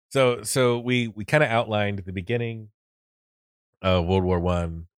we kind of outlined at the beginning of World War I.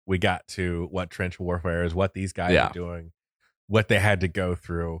 We got to what trench warfare is, what these guys are doing, what they had to go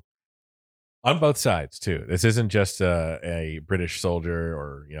through on both sides too. This isn't just a British soldier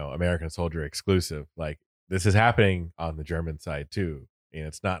or American soldier exclusive. Like, this is happening on the German side too. And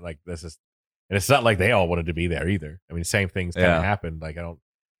it's not like it's not like they all wanted to be there either. Same things kind of happened. Like, I don't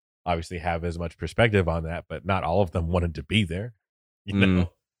obviously have as much perspective on that, but not all of them wanted to be there. You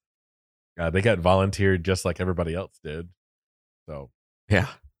know, they got volunteered just like everybody else did. So yeah,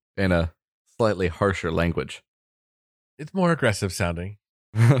 in a slightly harsher language. It's more aggressive sounding.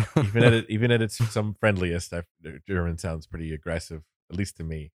 even at its some friendliest, German sounds pretty aggressive, at least to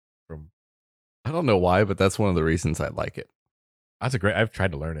me. I don't know why, but that's one of the reasons I like it. I've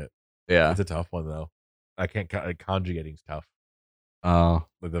tried to learn it. Yeah, it's a tough one though. I can't. Conjugating's tough.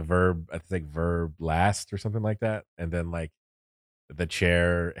 Like the verb, I think verb last or something like that, and then like the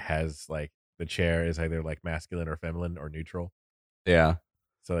chair has like the chair is either like masculine or feminine or neutral. Yeah.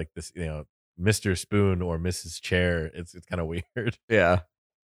 So like this, Mr. Spoon or Mrs. Chair, it's kind of weird. Yeah.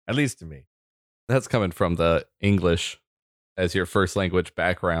 At least to me. That's coming from the English as your first language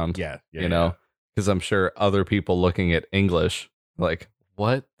background. Yeah. Because I'm sure other people looking at English, like,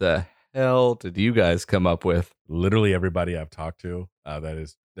 what the hell did you guys come up with? Literally everybody I've talked to that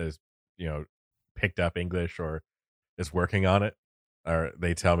is picked up English or is working on it, or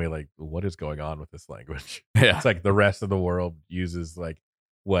they tell me like, what is going on with this language? Yeah. It's like the rest of the world uses like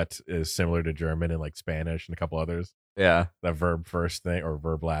what is similar to German and like Spanish and a couple others. Yeah. The verb first thing or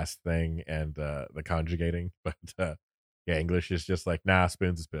verb last thing and the conjugating. But English is just like, nah,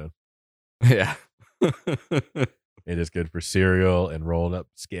 spoon's a spoon. Yeah. It is good for cereal and rolled up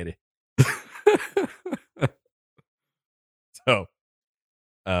skitty. So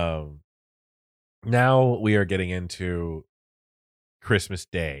now we are getting into Christmas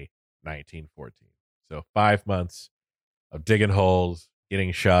Day 1914. So 5 months of digging holes,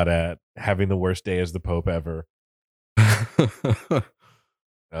 getting shot at, having the worst day as the Pope ever.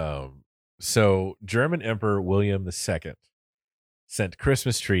 So German Emperor William II sent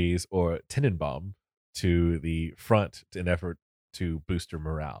Christmas trees or Tannenbaum to the front in an effort to boost their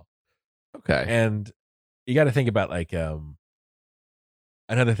morale. Okay. And you got to think about like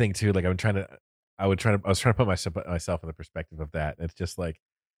another thing too. Like I was trying to put myself in the perspective of that. And it's just like,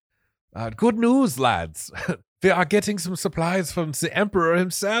 good news, lads. We are getting some supplies from the Emperor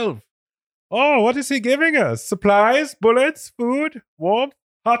himself. Oh, what is he giving us? Supplies, bullets, food, warmth,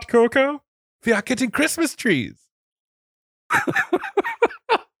 hot cocoa? We are getting Christmas trees.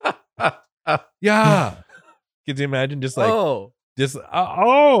 Yeah. Could you imagine just like,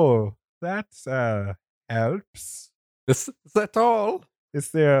 that helps. Is that all? Is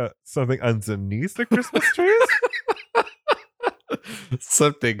there something underneath the Christmas trees?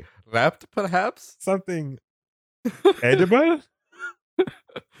 Something wrapped, perhaps? Something edible?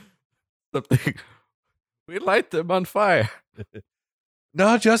 Something. We light them on fire.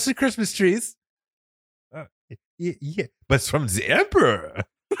 No, just the Christmas trees. Yeah, but it's from the Emperor.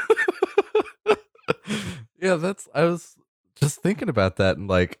 Yeah, I was just thinking about that and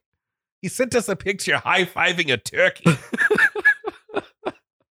like, he sent us a picture high-fiving a turkey.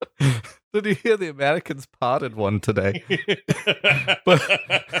 Did you hear the Americans potted one today? But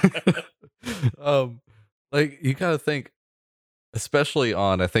like you gotta think, especially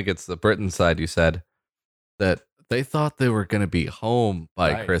on, I think it's the Britain side, you said that they thought they were gonna be home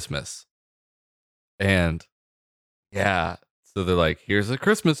by Christmas. And yeah, so they're like, here's a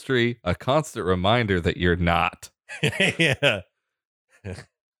Christmas tree, a constant reminder that you're not. Yeah.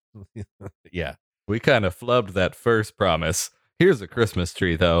 Yeah. We kind of flubbed that first promise. Here's a Christmas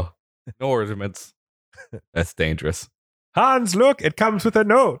tree, though. No ornaments. That's dangerous. Hans, look, it comes with a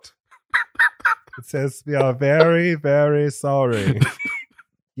note. It says, we are very, very sorry.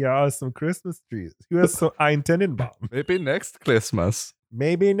 Here are some Christmas trees. Here's some ein Tannenbaum. Maybe next Christmas.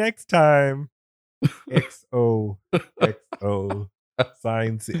 Maybe next time. XO.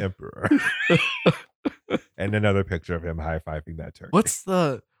 Signs the Emperor. And another picture of him high-fiving that turkey. What's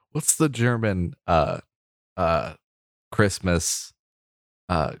the German Christmas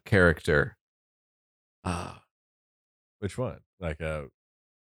character? Which one? Like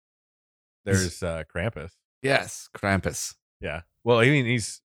there's Krampus. Yes, Krampus. Yeah. Well, I mean,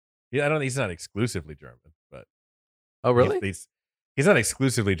 he's not exclusively German, but oh, really? He's not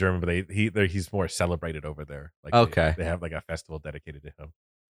exclusively German, but he's more celebrated over there. Like okay, they have like a festival dedicated to him.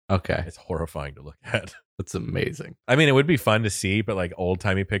 Okay, it's horrifying to look at. That's amazing. I mean, it would be fun to see, but like old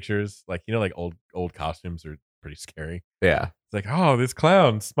timey pictures, like like old costumes are pretty scary. Yeah, it's like, oh, this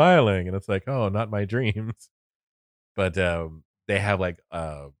clown smiling, and it's like, oh, not my dreams. But they have like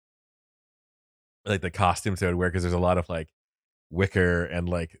the costumes they would wear because there's a lot of like wicker and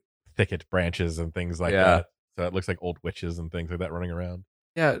like thicket branches and things like that. So it looks like old witches and things like that running around.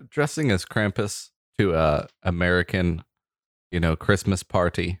 Yeah, dressing as Krampus to a American, Christmas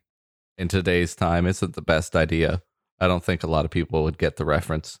party in today's time isn't the best idea. I don't think a lot of people would get the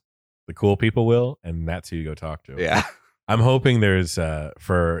reference. The cool people will, and that's who you go talk to. Yeah. I'm hoping there's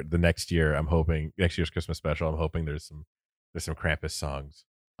for the next year, next year's Christmas special, I'm hoping there's some There's some Krampus songs.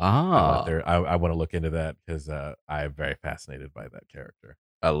 Ah, I want to look into that because I'm very fascinated by that character.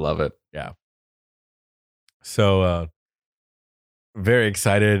 I love it. Yeah. So very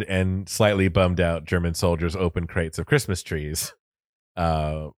excited and slightly bummed out, German soldiers open crates of Christmas trees.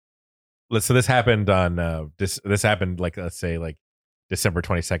 So this happened on this happened like, let's say, like December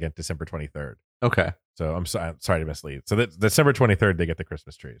 22nd, December 23rd. Okay. So I'm sorry to mislead. So that December 23rd they get the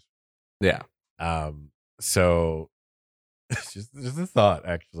Christmas trees. Yeah. So just a thought,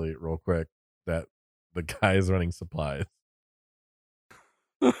 actually, real quick, that the guy is running supplies.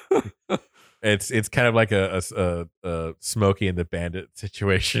 It's kind of like a Smokey and the Bandit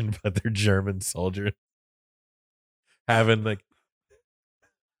situation, but they're German soldiers having like,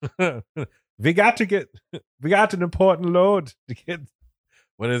 we got an important load to get.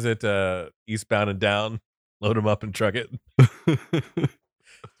 What is it? Eastbound and down. Load them up and truck it.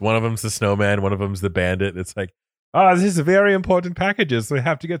 One of them's the snowman. One of them's the bandit. It's like, this is very important packages. So we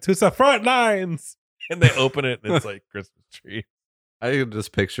have to get to the front lines. And they open it and it's like Christmas tree. I can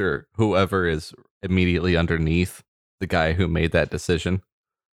just picture whoever is immediately underneath the guy who made that decision.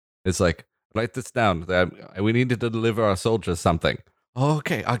 It's like, write this down. We need to deliver our soldiers something. Oh,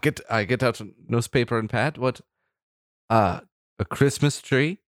 okay, I get out a newspaper and pad. What? A Christmas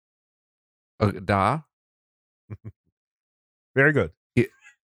tree? Da. Very good.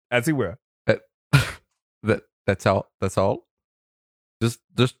 As you were. That's all. That's all.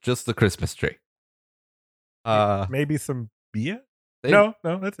 Just the Christmas tree. Maybe some beer. No,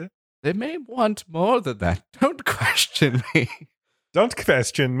 that's it. They may want more than that. Don't question me. Don't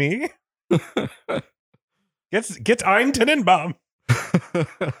question me. Get einen Tannenbaum.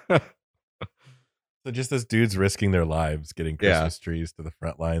 So just those dudes risking their lives getting Christmas trees to the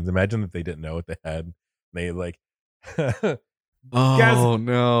front lines. Imagine if they didn't know what they had. They like,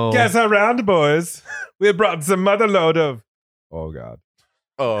 no. Guess around, boys. We brought some mother load of. Oh God.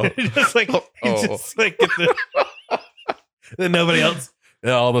 Oh, just like then nobody else.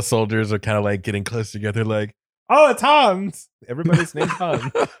 And all the soldiers are kind of like getting close together, like, oh, it's Hans. Everybody's named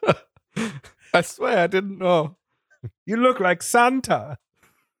Hans. I swear I didn't know. You look like Santa.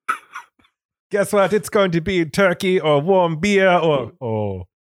 Guess what? It's going to be turkey or warm beer or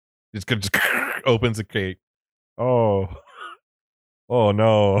just opens a crate. Oh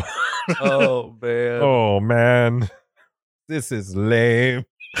no. Oh man. Oh man. This is lame.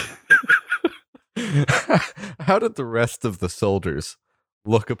 How did the rest of the soldiers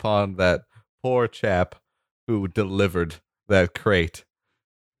look upon that poor chap who delivered that crate?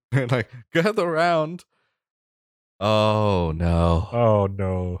 They're like, gather around. Oh no. Oh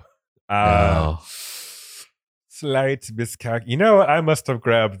no. No. Slight miscalculation. You know, I must have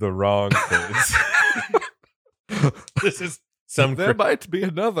grabbed the wrong things. This is some. There might be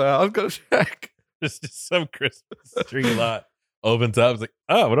another. I'll go check. This is some Christmas tree lot. Opens up. It's like,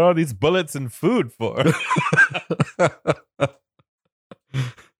 oh, what are all these bullets and food for?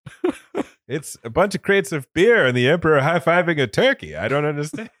 It's a bunch of crates of beer and the emperor high-fiving a turkey. I don't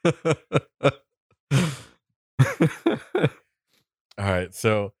understand. All right,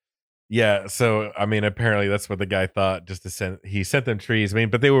 so yeah, so I mean, apparently that's what the guy thought. Just to send, he sent them trees. I mean,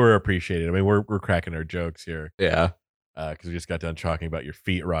 but they were appreciated. I mean, we're cracking our jokes here, yeah, because we just got done talking about your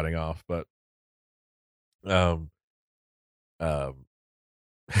feet rotting off. But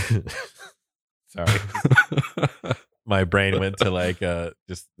sorry, my brain went to like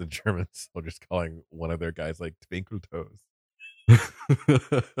just the German soldiers calling one of their guys like Twinkle Toes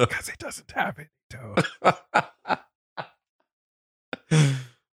because he doesn't have any toes.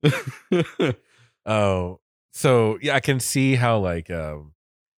 Oh, so yeah, I can see how like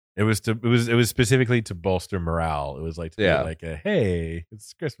it was specifically to bolster morale. It was like to be like a, hey,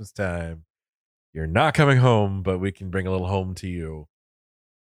 it's Christmas time. You're not coming home, but we can bring a little home to you.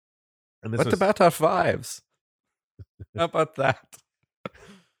 And what about our fives? How about that?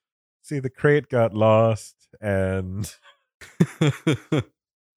 See, the crate got lost, and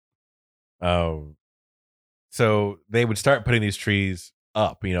so they would start putting these trees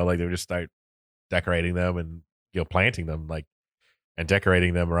up. You know, like they would just start decorating them and planting them, like, and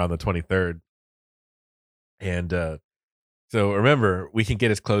decorating them around the 23rd. And so remember, we can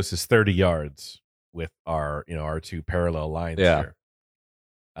get as close as 30 yards with our our two parallel lines here.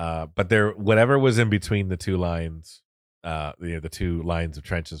 But whatever was in between the two lines, the two lines of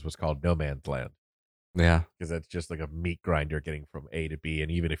trenches was called no man's land. Yeah, because that's just like a meat grinder getting from A to B, and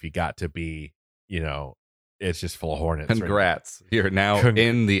even if you got to B, it's just full of hornets. Congrats, you're now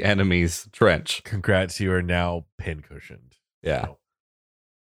in the enemy's trench. Congrats, you are now pin-cushioned. Yeah.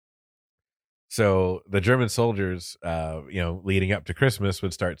 So the German soldiers, leading up to Christmas,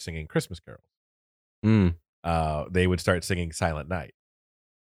 would start singing Christmas carols. they would start singing Silent Night.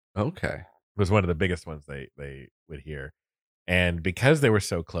 Okay. It was one of the biggest ones they would hear. And because they were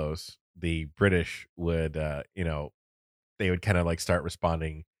so close, the British would, they would kind of like start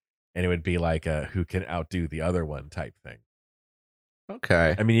responding, and it would be like a who can outdo the other one type thing.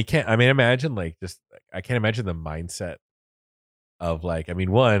 Okay. I mean, you can't, I mean, imagine like just, I can't imagine the mindset of like, I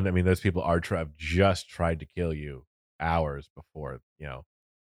mean, those people have just tried to kill you hours before, in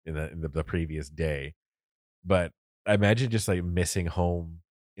the previous day. But I imagine just like missing home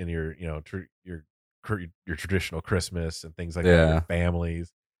in your, your traditional Christmas and things like that, your Yeah.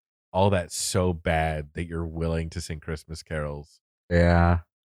 families, all that so bad that you're willing to sing Christmas carols, Yeah.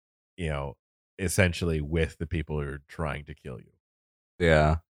 you know, essentially with the people who are trying to kill you.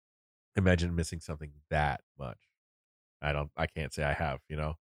 Yeah. Imagine missing something that much. I can't say I have,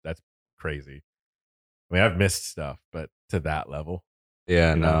 that's crazy. I mean, I've missed stuff, but to that level,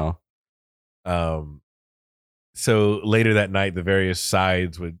 Yeah, you know? no. So later that night, the various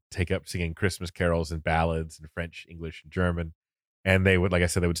sides would take up singing Christmas carols and ballads in French, English, and German. And they would, like I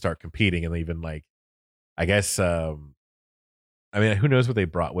said, they would start competing, and even like, I guess, I mean, who knows what they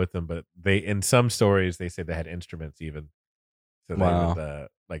brought with them, but in some stories, they say they had instruments even. So they Wow. would,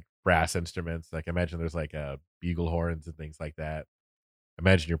 like brass instruments. Like, imagine there's like bugle horns and things like that.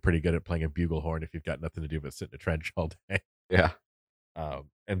 Imagine you're pretty good at playing a bugle horn if you've got nothing to do but sit in a trench all day. Yeah.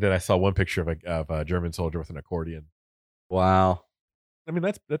 And then I saw one picture of a German soldier with an accordion. Wow. I mean,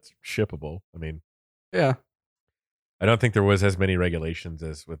 that's shippable. I mean, Yeah. I don't think there was as many regulations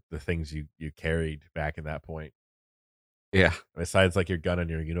as with the things you carried back in that point. Yeah. Besides, like your gun and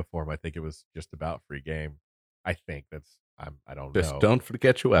your uniform, I think it was just about free game. I think I don't Just know. don't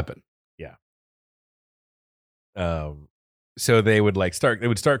forget your weapon. Yeah. So they would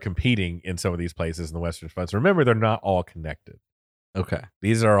start competing in some of these places in the Western Front. So remember, they're not all connected. Okay.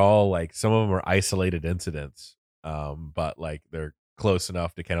 These are all like, some of them are isolated incidents, but like they're close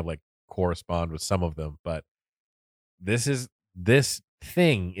enough to kind of like correspond with some of them. But this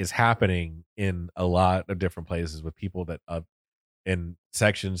thing is happening in a lot of different places with people that in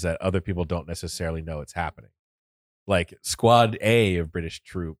sections that other people don't necessarily know it's happening. Like Squad A of British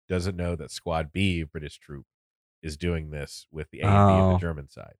troop doesn't know that Squad B of British troop is doing this with the A and B of the German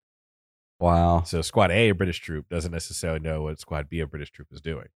side. Wow. So Squad A of British troop doesn't necessarily know what Squad B of British troop is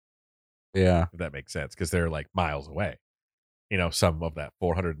doing. Yeah. If that makes sense, because they're like miles away. Some of that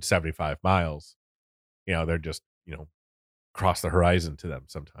 475 miles, they're just, cross the horizon to them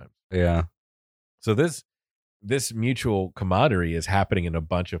sometimes. Yeah. So this mutual camaraderie is happening in a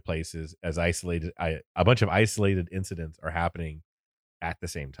bunch of places as a bunch of isolated incidents are happening at the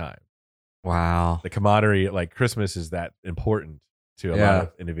same time. Wow. The camaraderie, like Christmas, is that important to a lot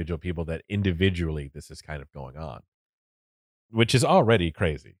of individual people that individually this is kind of going on, which is already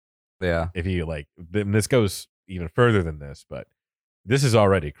crazy. Yeah. If you like, then this goes even further than this, but this is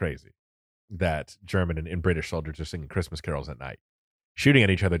already crazy that German and British soldiers are singing Christmas carols at night, shooting at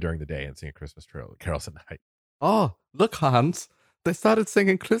each other during the day and singing Christmas carols at night. Oh, look, Hans. They started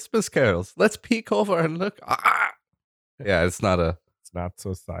singing Christmas carols. Let's peek over and look. Ah! Yeah, it's not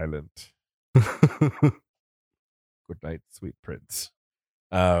so silent. Good night, sweet prince.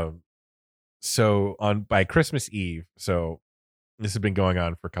 So by Christmas Eve, so this has been going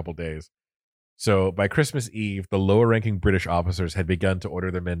on for a couple days. So by Christmas Eve, the lower ranking British officers had begun to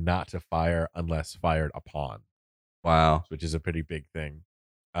order their men not to fire unless fired upon. Wow. Which is a pretty big thing.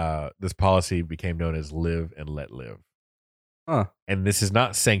 This policy became known as live and let live. Huh. And this is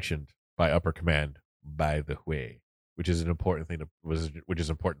not sanctioned by upper command, by the Hui, which is an important thing which is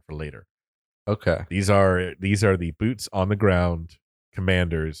important for later. Okay. These are the boots on the ground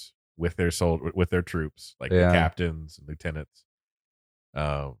commanders with their troops, like the captains and lieutenants.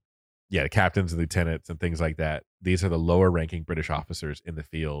 The captains and lieutenants and things like that. These are the lower ranking British officers in the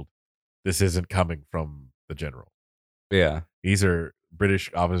field. This isn't coming from the general. Yeah. These are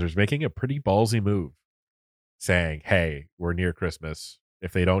British officers making a pretty ballsy move, saying, hey, we're near Christmas.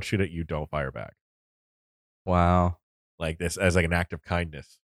 If they don't shoot at you, don't fire back. Wow. Like this as like an act of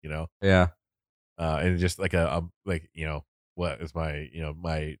kindness, Yeah. And just like what is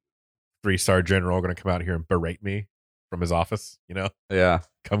my 3-star general going to come out here and berate me from his office? Yeah.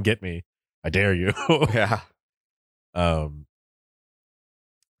 Come get me. I dare you. Yeah.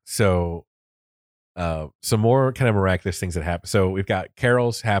 So some more kind of miraculous things that happen. So we've got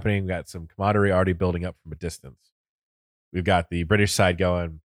carols happening. We've got some camaraderie already building up from a distance. We've got the British side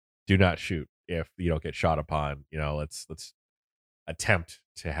going, do not shoot if you don't get shot upon. Let's attempt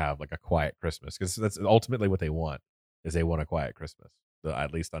to have like a quiet Christmas, because that's ultimately what they want, is they want a quiet Christmas,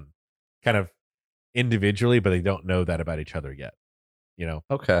 at least on kind of individually, but they don't know that about each other yet.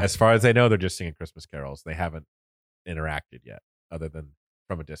 Okay. As far as I know, they're just singing Christmas carols. They haven't interacted yet, other than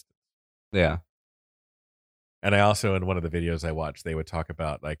from a distance. Yeah. And I also, in one of the videos I watched, they would talk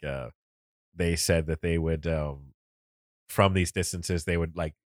about they said that they would from these distances they would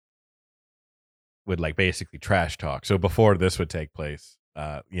basically trash talk. So before this would take place,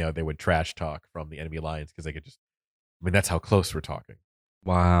 they would trash talk from the enemy lines because they could just. I mean, that's how close we're talking.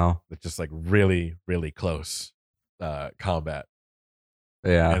 Wow. It's just really, really close combat.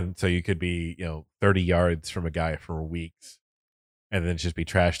 Yeah. And so you could be 30 yards from a guy for weeks, and then just be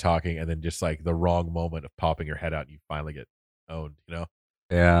trash talking, and then just like the wrong moment of popping your head out, and you finally get owned.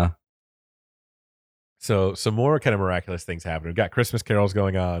 Yeah. So some more kind of miraculous things happen. We've got Christmas carols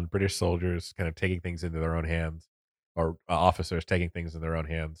going on, British soldiers kind of taking things into their own hands, or officers taking things in their own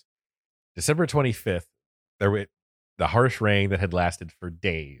hands. December 25th, the harsh rain that had lasted for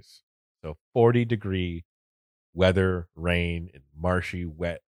days. So 40-degree weather, rain, and marshy,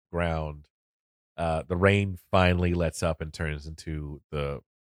 wet ground. The rain finally lets up and turns into the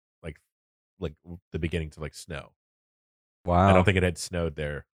the beginning to like snow. Wow. I don't think it had snowed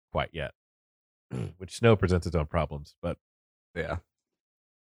there quite yet. Which snow presents its own problems, but yeah,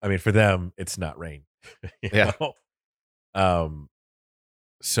 I mean, for them, it's not rain. Yeah.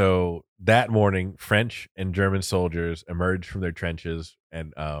 So that morning, French and German soldiers emerged from their trenches,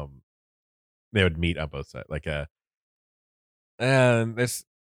 and they would meet on both sides. And there's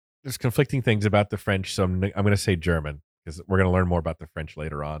conflicting things about the French, so I'm going to say German because we're going to learn more about the French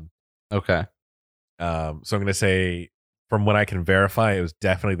later on. Okay. So I'm going to say, from what I can verify, it was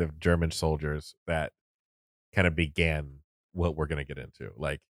definitely the German soldiers that kind of began what we're going to get into,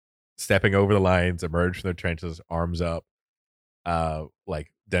 like stepping over the lines, emerge from their trenches, arms up,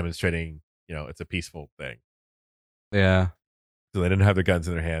 demonstrating, it's a peaceful thing. Yeah. So they didn't have their guns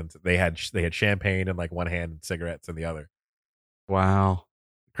in their hands. They had champagne in like one hand and cigarettes in the other. Wow.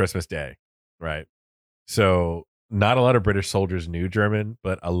 Christmas Day, right? So not a lot of British soldiers knew German,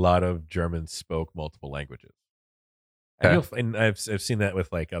 but a lot of Germans spoke multiple languages. And I've seen that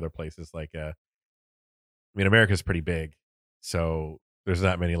with like other places, like America's pretty big, so there's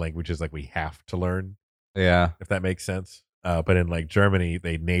not many languages like we have to learn. Yeah, if that makes sense. But in like Germany,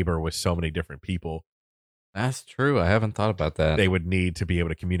 they neighbor with so many different people. That's true. I haven't thought about that. They would need to be able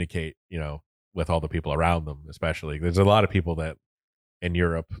to communicate, with all the people around them. Especially, there's a lot of people that in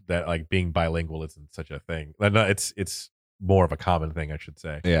Europe that like being bilingual isn't such a thing. No, it's more of a common thing, I should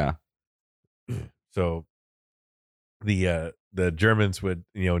say. Yeah. So the Germans would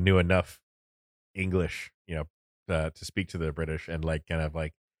knew enough English to speak to the British and like kind of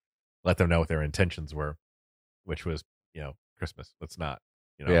like let them know what their intentions were, which was Christmas. Let's not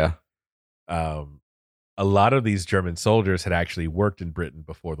Yeah. A lot of these German soldiers had actually worked in Britain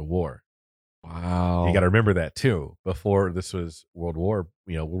before the war. Wow. You got to remember that too. Before this was World War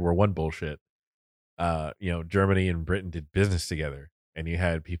I bullshit. Germany and Britain did business together, and you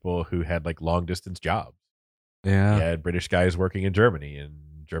had people who had like long distance jobs. Yeah. You had British guys working in Germany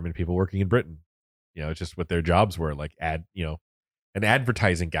and German people working in Britain. It's just what their jobs were, like an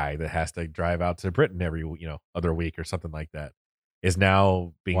advertising guy that has to drive out to Britain every other week or something like that is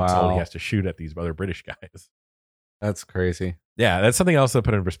now being told he has to shoot at these other British guys. That's crazy. Yeah, that's something else that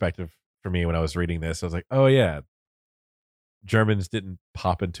put in perspective for me when I was reading this. I was like, oh yeah, Germans didn't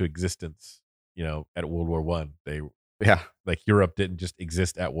pop into existence, at World War One. Like Europe didn't just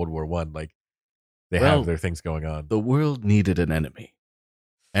exist at World War One. Like they have their things going on. The world needed an enemy.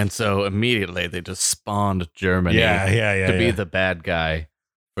 And so immediately they just spawned Germany to be the bad guy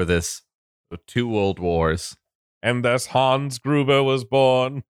for this 2 world wars. And thus Hans Gruber was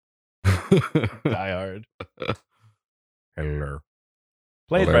born. Die Hard. Hello.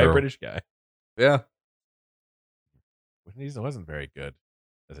 Played by a British guy. Yeah. He wasn't very good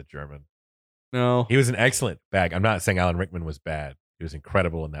as a German. No. He was an excellent bag. I'm not saying Alan Rickman was bad. He was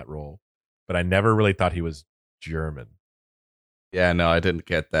incredible in that role. But I never really thought he was German. Yeah, no, I didn't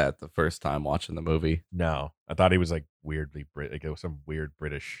get that the first time watching the movie. No, I thought he was like weirdly like it was some weird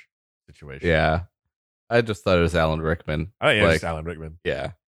British situation. Yeah, I just thought it was Alan Rickman. Oh yeah, it's Alan Rickman.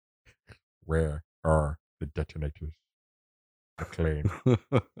 Yeah. Where are the detonators? McLean. I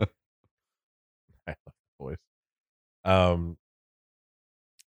love the voice.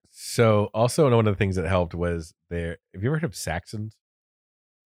 So also one of the things that helped was have you ever heard of Saxons?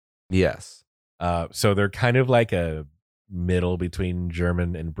 Yes. So they're kind of like a middle between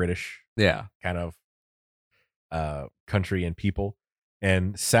German and British kind of country and people.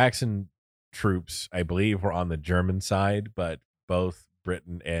 And Saxon troops, I believe, were on the German side, but both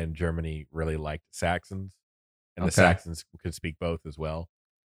Britain and Germany really liked Saxons. And the Saxons could speak both as well.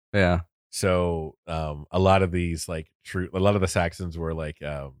 Yeah. So a lot of these like a lot of the Saxons were like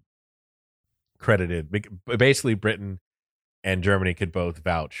credited. Basically, Britain and Germany could both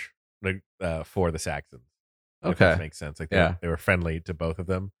vouch for the Saxons. If Okay. that makes sense. Like they were friendly to both of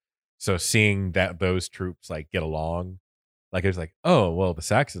them. So seeing that those troops like get along, like it was like, oh well, the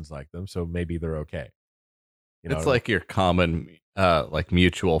Saxons like them, so maybe they're okay. You know, it's like your common like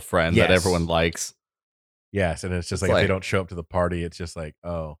mutual friend that everyone likes. Yes, and it's just like if they don't show up to the party, it's just like,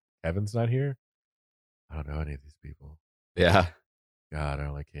 oh, Kevin's not here. I don't know any of these people. Yeah. God, I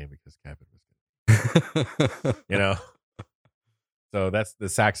only came because Kevin was you know. So that's the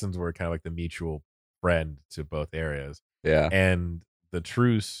Saxons were kind of like the mutual friend to both areas. Yeah. And the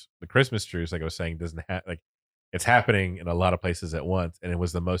truce, the Christmas truce, like I was saying, doesn't have like it's happening in a lot of places at once, and it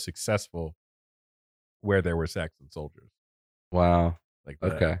was the most successful where there were Saxon soldiers. Wow. Like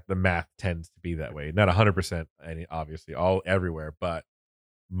the math tends to be that way. Not 100%, obviously, all everywhere, but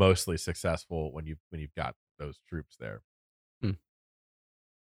mostly successful when you've got those troops there.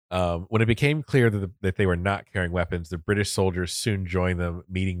 When it became clear that they were not carrying weapons, the British soldiers soon joined them,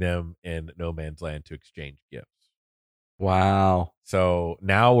 meeting them in no man's land to exchange gifts. Wow. So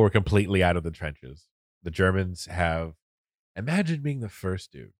now we're completely out of the trenches. The Germans have, imagine being the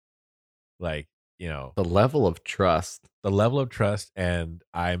first dude. Like, you know. The level of trust. And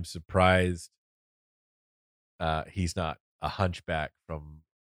I'm surprised he's not a hunchback from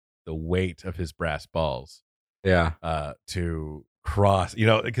the weight of his brass balls. Yeah. To cross, you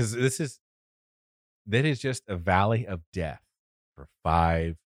know, because that is just a valley of death for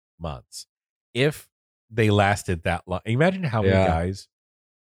 5 months. If they lasted that long, imagine how many guys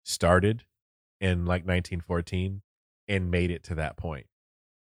started in like 1914 and made it to that point.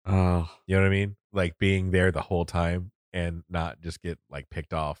 Oh, you know what I mean? Like being there the whole time and not just get like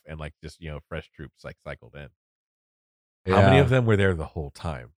picked off and like just, you know, fresh troops like cycled in. How many of them were there the whole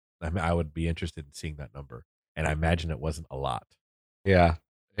time? I mean, I would be interested in seeing that number. And I imagine it wasn't a lot. Yeah.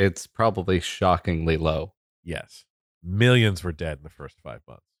 It's probably shockingly low. Yes. Millions were dead in the first 5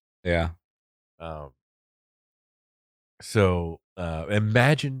 months. Yeah. So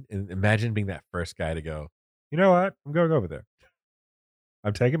imagine being that first guy to go, you know what? I'm going over there.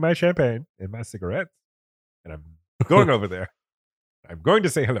 I'm taking my champagne and my cigarettes and I'm going over there. I'm going to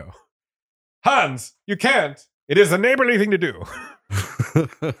say hello. Hans, you can't. It is a neighborly thing to do.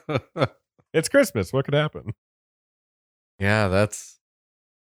 It's Christmas. What could happen? Yeah, that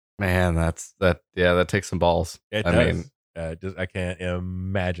takes some balls. It does. I can't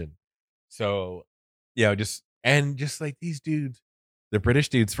imagine. So, you know, just like these dudes, the British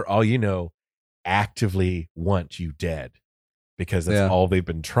dudes, for all you know, actively want you dead because that's all they've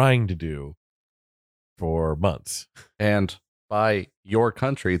been trying to do for months. And by your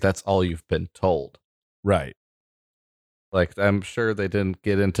country, that's all you've been told. Right. Like, I'm sure they didn't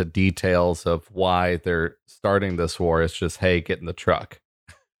get into details of why they're starting this war. It's just, hey, get in the truck,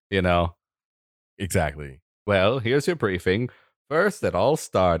 you know? Exactly. Well, here's your briefing. First, it all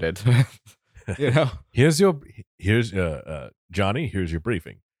started. You know? Here's Johnny, here's your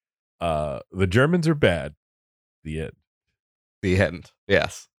briefing. The Germans are bad. The end. The end.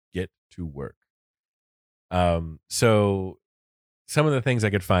 Yes. Get to work. So some of the things I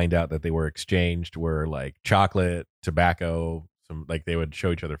could find out that they were exchanged were like chocolate, tobacco, some like they would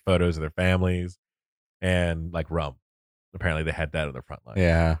show each other photos of their families, and like rum. Apparently they had that on their front line.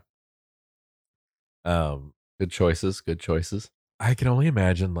 Yeah. Good choices. I can only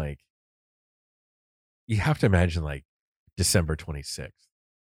imagine like you have to imagine like December 26th.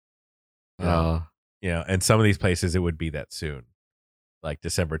 And some of these places it would be that soon. Like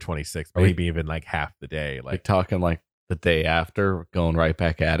December 26th, maybe even like half the day. Like you're talking like the day after, going right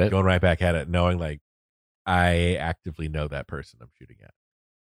back at it, knowing like I actively know that person I'm shooting at.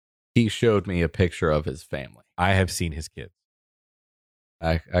 He showed me a picture of his family. I have seen his kids.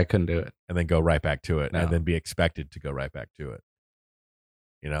 I couldn't do it. And then go right back to it, and then be expected to go right back to it.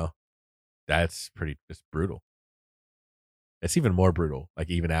 You know, it's brutal. It's even more brutal, like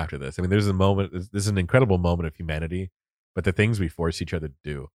even after this. I mean, there's a moment, this is an incredible moment of humanity, but the things we force each other to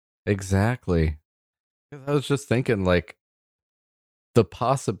do. Exactly. I was just thinking, like, the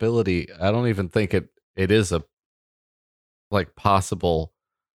possibility, I don't even think it is a, like, possible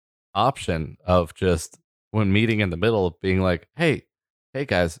option of just when meeting in the middle being like, hey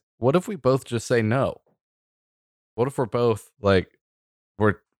guys, what if we both just say no? What if we're both like,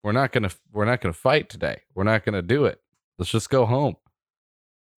 we're not gonna fight today. We're not gonna do it. Let's just go home.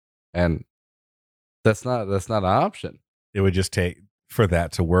 And that's not an option. It would just take, for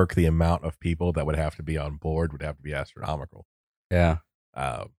that to work, the amount of people that would have to be on board would have to be astronomical. Yeah.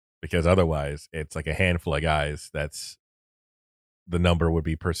 Because otherwise it's like a handful of guys the number would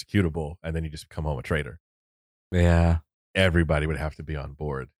be persecutable, and then you just come home a traitor. Yeah. Everybody would have to be on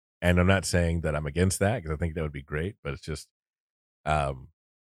board. And I'm not saying that I'm against that, because I think that would be great, but it's just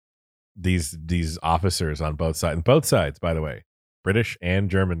these officers on both sides, by the way, British and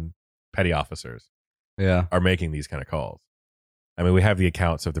German petty officers, are making these kind of calls. I mean, we have the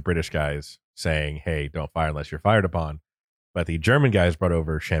accounts of the British guys saying, hey, don't fire unless you're fired upon. But the German guys brought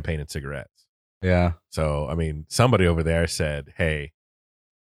over champagne and cigarettes. Yeah. So, I mean, somebody over there said, hey,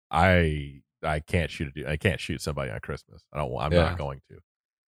 I can't shoot somebody on Christmas. I'm not going to.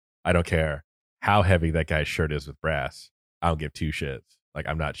 I don't care how heavy that guy's shirt is with brass. I don't give two shits. Like,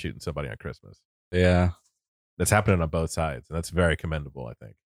 I'm not shooting somebody on Christmas. Yeah. That's happening on both sides, and that's very commendable, I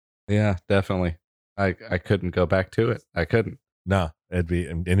think. Yeah, definitely. I couldn't go back to it. I couldn't. No, it'd be,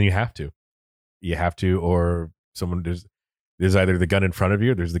 and you have to. You have to, or someone, there's either the gun in front of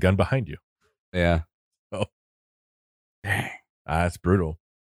you or there's the gun behind you. Yeah. Oh, dang. That's brutal.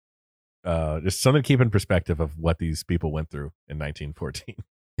 Just something to keep in perspective of what these people went through in 1914.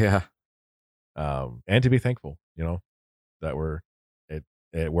 Yeah. And to be thankful, that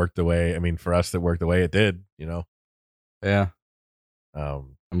it worked the way, I mean, for us, that worked the way it did, Yeah.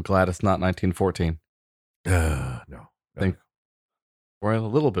 I'm glad it's not 1914. No. I think we're in a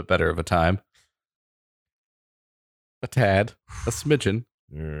little bit better of a time. A tad. A smidgen.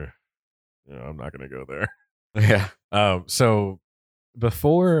 I'm not going to go there. Yeah. So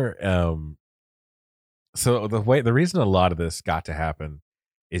before, so the reason a lot of this got to happen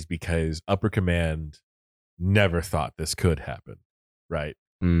is because upper command never thought this could happen, right?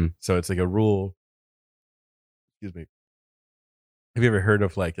 So it's like a rule. Excuse me. Have you ever heard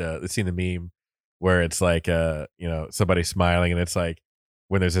of seen the meme where it's like somebody smiling, and it's like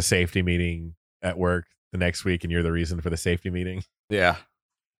when there's a safety meeting at work the next week and you're the reason for the safety meeting? Yeah.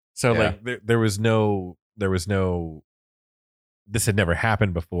 So there was no, this had never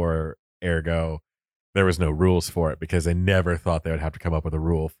happened before, ergo there was no rules for it, because they never thought they would have to come up with a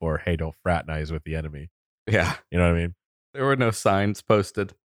rule for, hey, don't fraternize with the enemy. Yeah. You know what I mean? There were no signs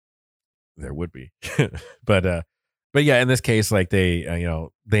posted. There would be. But yeah, in this case, like they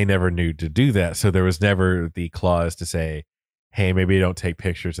never knew to do that. So there was never the clause to say, hey, maybe don't take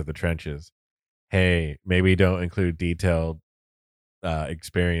pictures of the trenches. Hey, maybe don't include detailed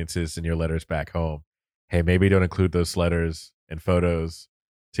experiences in your letters back home. Hey, maybe don't include those letters and photos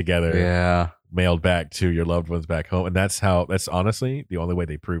together. Yeah. Mailed back to your loved ones back home. And that's honestly the only way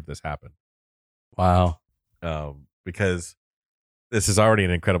they proved this happened. Wow. Because this is already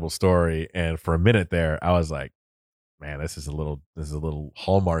an incredible story. And for a minute there, I was like, man, this is a little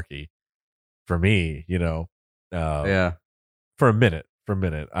hallmarky for me, yeah. For a minute.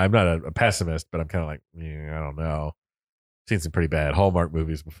 I'm not a pessimist, but I'm kind of like, I don't know. Seen some pretty bad Hallmark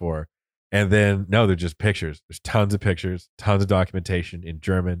movies before. And then, no, they're just pictures. There's tons of pictures, tons of documentation in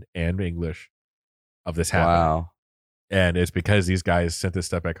German and English of this happening. Wow. And it's because these guys sent this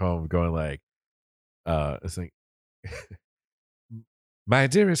stuff back home going like, it's like, my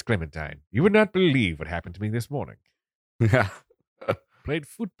dearest Clementine, you would not believe what happened to me this morning. Yeah. Played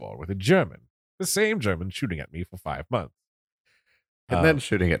football with a German, the same German shooting at me for 5 months. And then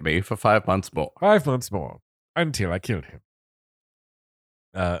shooting at me for 5 months more. 5 months more, until I killed him.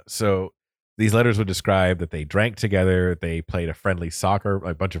 So these letters would describe that they drank together, they played a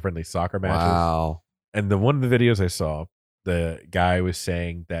bunch of friendly soccer matches. Wow. And one of the videos I saw, the guy was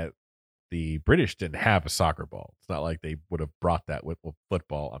saying that the British didn't have a soccer ball. It's not like they would have brought that with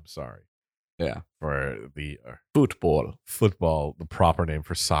football. I'm sorry. Yeah. For the football, the proper name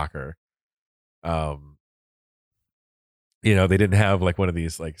for soccer. They didn't have like one of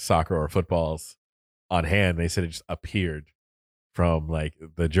these like soccer or footballs on hand. They said it just appeared from like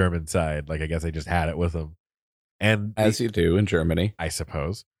the German side. Like, I guess they just had it with them. And as you do in Germany, I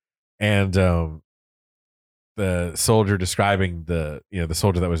suppose. And the soldier describing the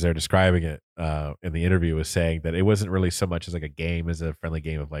soldier that was there describing it in the interview was saying that it wasn't really so much as like a game as a friendly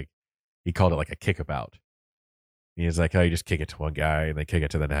game of like, he called it like a kickabout. He's like, oh, you just kick it to one guy and then kick it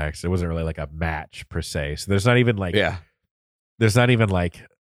to the next. It wasn't really like a match per se. So there's not even like, there's not even like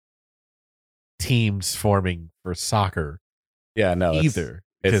teams forming for soccer. Yeah, no, either.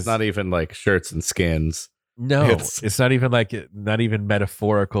 It's not even like shirts and skins. No, it's not even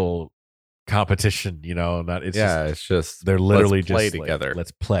metaphorical competition, it's just they're literally just play together. Like,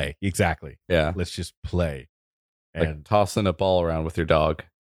 let's play. Exactly. Yeah. Let's just play. And like tossing a ball around with your dog.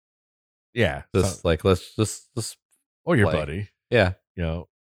 Yeah. Just like let's or your play. buddy. Yeah.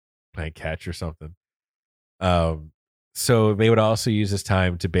 Playing catch or something. So they would also use this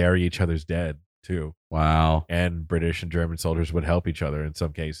time to bury each other's dead too. Wow. And British and German soldiers would help each other in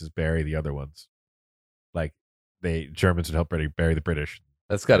some cases bury the other ones. Like Germans would help bury the British.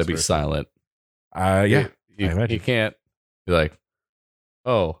 That's got to be silent. Yeah, you can't be like,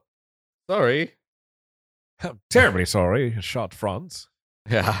 oh, sorry. Terribly sorry, shot France.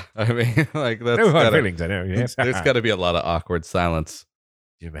 Yeah, I mean, like that's no hard feelings. I know. Yes, there's got to be a lot of awkward silence.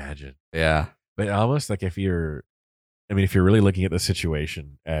 Can you imagine? Yeah, but almost like if you're really looking at the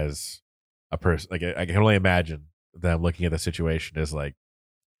situation as a person, like I can only imagine them looking at the situation as like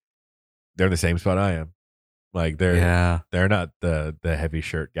they're in the same spot I am. Like they're not the heavy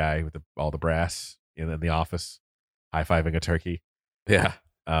shirt guy with all the brass in the office high fiving a turkey. Yeah,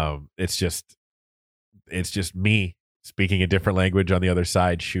 it's just me speaking a different language on the other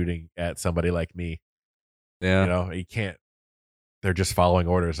side, shooting at somebody like me. Yeah, you can't. They're just following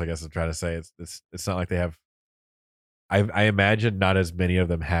orders. I guess I'm trying to say it's not like they have. I imagine not as many of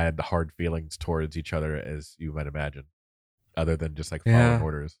them had hard feelings towards each other as you might imagine, other than just like following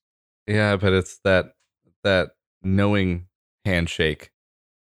orders. Yeah, but it's that knowing handshake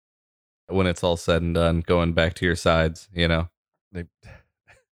when it's all said and done, going back to your sides,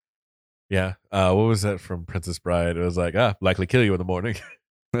 Yeah. What was that from Princess Bride? It was like, likely kill you in the morning.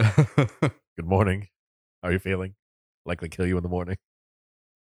 Good morning. How are you feeling? Likely kill you in the morning.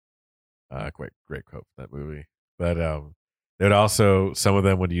 Great quote from that movie. But they would also, some of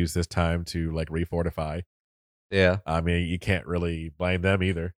them would use this time to like refortify. Yeah. I mean, you can't really blame them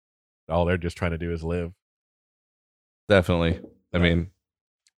either. All they're just trying to do is live. Definitely. I mean,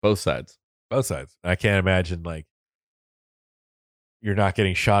 both sides. Both sides. I can't imagine like you're not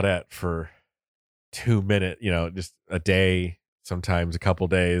getting shot at for 2 minutes, just a day, sometimes a couple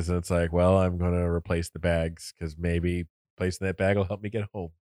days. And it's like, well, I'm going to replace the bags because maybe placing that bag will help me get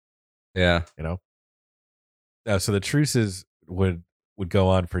home. Yeah. So the truces would go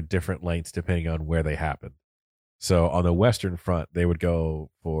on for different lengths depending on where they happened. So on the Western Front, they would go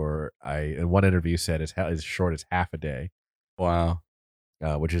for, in one interview said as short as half a day. Wow.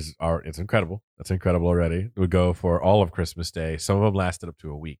 Which is it's incredible. That's incredible already. It would go for all of Christmas Day. Some of them lasted up to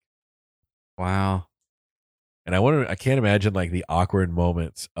a week. Wow. And I can't imagine like the awkward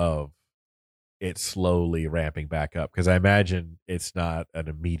moments of it slowly ramping back up, because I imagine it's not an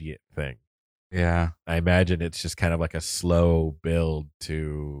immediate thing. Yeah. I imagine it's just kind of like a slow build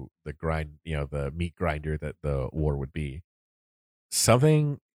to the grind, the meat grinder that the war would be.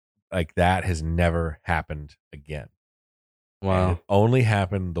 Something like that has never happened again. Wow. And it only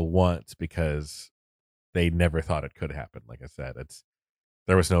happened the once because they never thought it could happen. Like I said,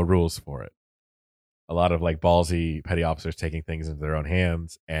 there was no rules for it. A lot of like ballsy petty officers taking things into their own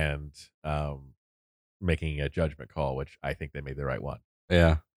hands and making a judgment call, which I think they made the right one.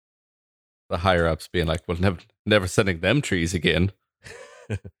 Yeah. The higher ups being like, well, never sending them trees again.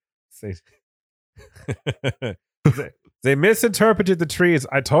 They misinterpreted the trees.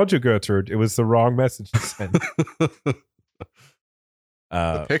 I told you, Gertrude, it was the wrong message to send.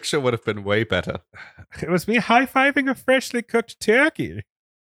 The picture would have been way better. It was me high-fiving a freshly cooked turkey.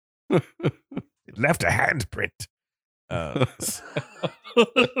 It left a handprint.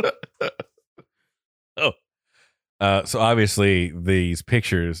 So obviously these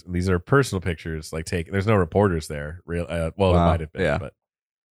pictures, these are personal pictures, like there's no reporters there. There might have been, but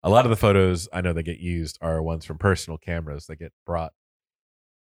a lot of the photos I know that get used are ones from personal cameras that get brought.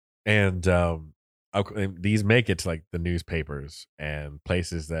 And these make it to like the newspapers and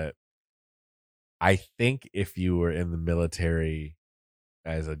places that I think if you were in the military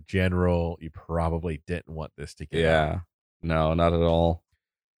as a general, you probably didn't want this to get out. No, not at all.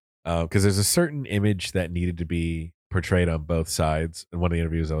 Because there's a certain image that needed to be portrayed on both sides. And one of the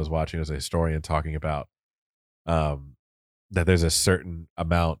interviews I was watching was a historian talking about that there's a certain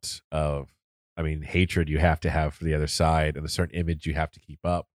amount of, hatred you have to have for the other side, and a certain image you have to keep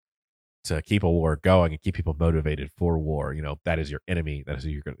up to keep a war going and keep people motivated for war. That is your enemy. That is who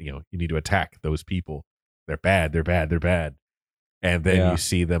you're going to, you need to attack those people. They're bad. They're bad. They're bad. And then you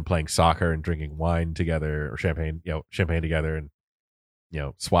see them playing soccer and drinking wine together, or champagne together, and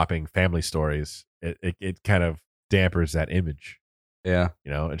swapping family stories. It kind of dampers that image. Yeah.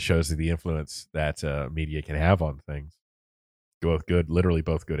 It shows the influence that media can have on things. Both good, literally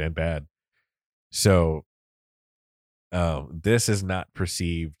both good and bad. So this is not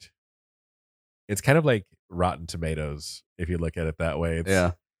perceived. It's kind of like Rotten Tomatoes, if you look at it that way.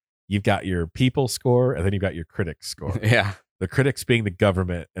 You've got your people score, and then you've got your critics score. Yeah. The critics being the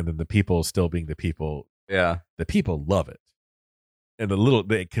government, and then the people still being the people. Yeah. The people love it. And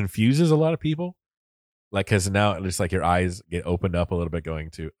it confuses a lot of people. Like, because now it's like your eyes get opened up a little bit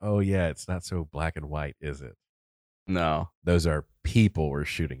going to, oh yeah, it's not so black and white, is it? No. Those are people we're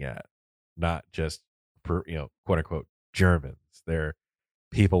shooting at, not just, quote unquote, Germans. They're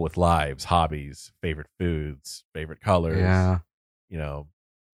people with lives, hobbies, favorite foods, favorite colors,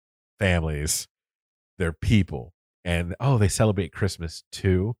 families. They're people. And they celebrate Christmas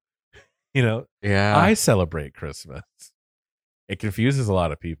too. I celebrate Christmas. It confuses a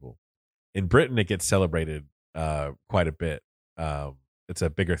lot of people. In Britain, it gets celebrated quite a bit. It's a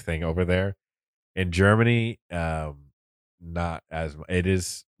bigger thing over there. In Germany, not as much. It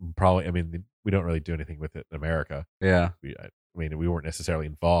is probably. I mean, we don't really do anything with it in America. Yeah. We weren't necessarily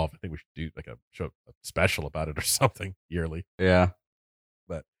involved. I think we should do like a special about it or something yearly. Yeah.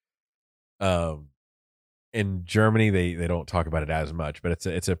 But in Germany, they don't talk about it as much, but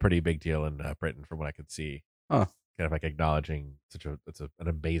it's a pretty big deal in Britain, from what I could see. Huh. Kind of like acknowledging an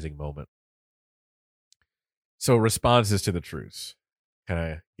amazing moment. So responses to the truce,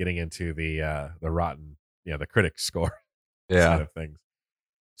 kind of getting into the rotten, the critics score side of things.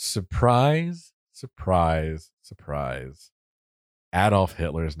 Surprise, surprise, surprise. Adolf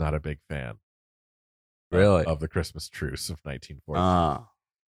Hitler is not a big fan. Really? Of the Christmas truce of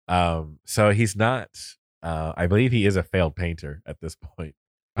 1914. So he's not. I believe he is a failed painter at this point.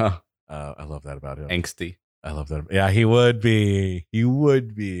 I love that about him. Angsty. I love that. Yeah, he would be. He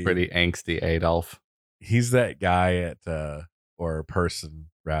would be pretty angsty, Adolf. He's that guy or person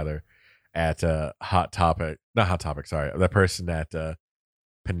rather, at Hot Topic. Not Hot Topic. Sorry, the person at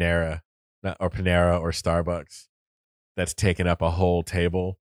Panera or Starbucks that's taken up a whole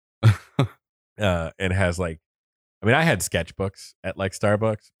table, and has like. I mean, I had sketchbooks at like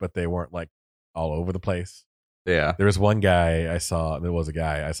Starbucks, but they weren't like all over the place. Yeah. There was one guy I saw. There was a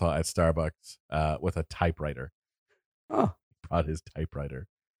guy I saw at Starbucks with a typewriter. Oh. He brought his typewriter.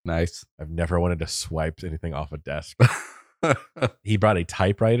 Nice. I've never wanted to swipe anything off a desk. He brought a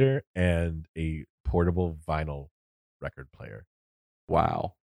typewriter and a portable vinyl record player.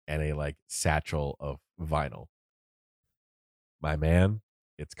 Wow. And a like satchel of vinyl. My man,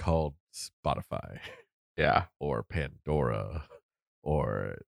 it's called Spotify. Yeah. Or Pandora.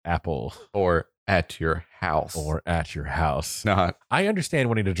 Or Apple. Or at your house. Not. I understand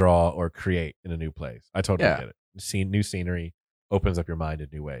wanting to draw or create in a new place. I totally get it. New scenery opens up your mind in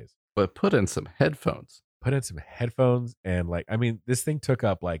new ways. But put in some headphones. And like, I mean, this thing took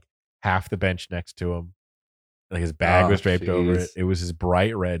up like half the bench next to him. Like his bag was draped over it. It was his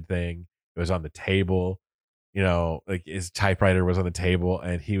bright red thing. It was on the table. Like his typewriter was on the table,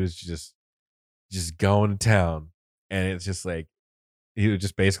 and he was just going to town. And it's just like, he was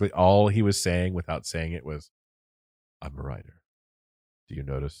just basically all he was saying without saying it was, I'm a writer. Do you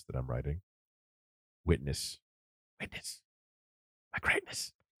notice that I'm writing? Witness my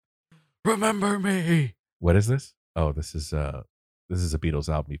greatness. Remember me. What is this? Oh, this is a Beatles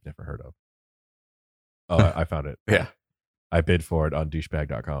album you've never heard of. Oh, I found it. Yeah. I bid for it on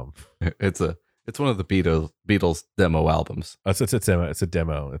douchebag.com. It's one of the Beatles demo albums. It's a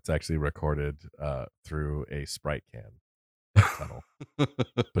demo. It's actually recorded through a Sprite can tunnel.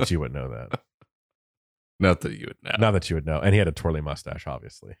 But you wouldn't know that. Not that you would know. Not that you would know. And he had a twirly mustache,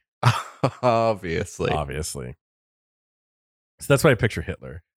 obviously. Obviously. So that's what I picture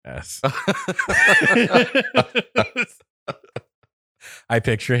Hitler as. I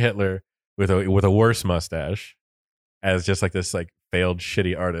picture Hitler with a worse mustache as just like this like failed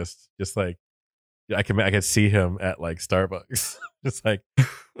shitty artist. Just like I can see him at like Starbucks. Just like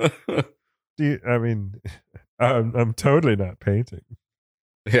I'm totally not painting.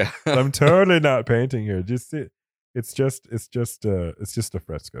 Yeah. I'm totally not painting here. Just it's just a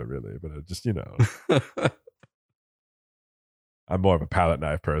fresco really, but I'm more of a palette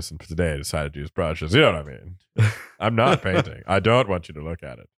knife person, but today I decided to use brushes. You know what I mean? I'm not painting. I don't want you to look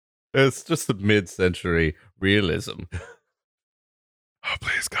at it. It's just the mid-century realism. Oh,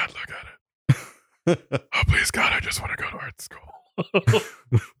 please, God, look at it. Oh, please, God, I just want to go to art school.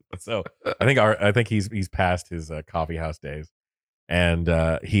 So I think he's past his coffee house days, and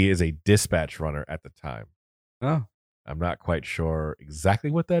he is a dispatch runner at the time. Oh, I'm not quite sure exactly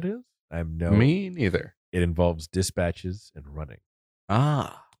what that is. Me neither. It involves dispatches and running.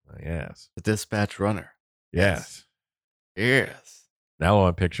 Yes. The dispatch runner. Yes. Yes. Now all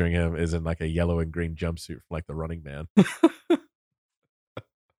I'm picturing him is in like a yellow and green jumpsuit from like the Running Man.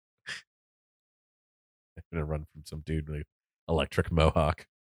 Gonna run from some dude with electric mohawk.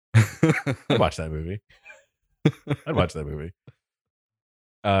 I'd watch that movie.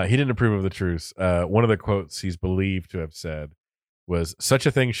 He didn't approve of the truce. One of the quotes he's believed to have said was, "Such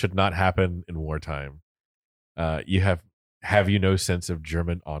a thing should not happen in wartime. You have you no sense of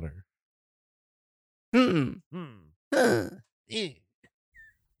German honor?"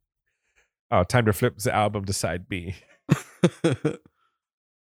 Oh, time to flip the album to side B.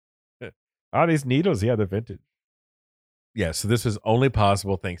 These needles, yeah, they're vintage. Yeah, so this was only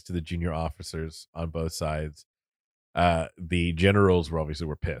possible thanks to the junior officers on both sides. The generals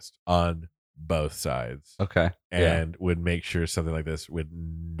were pissed on both sides. Okay. And would make sure something like this would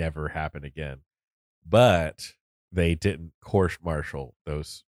never happen again. But they didn't court martial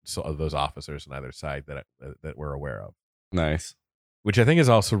those officers on either side that we're aware of. Nice. Which I think is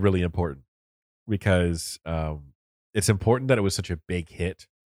also really important because it's important that it was such a big hit.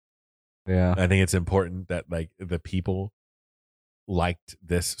 Yeah. I think it's important that like the people liked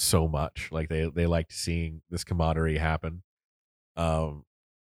this so much. Like they liked seeing this camaraderie happen.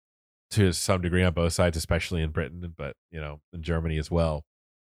 To some degree on both sides, especially in Britain, but in Germany as well.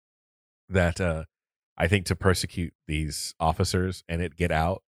 That I think to persecute these officers and it get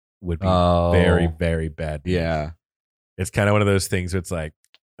out would be very, very bad news. Yeah. It's kind of one of those things where it's like,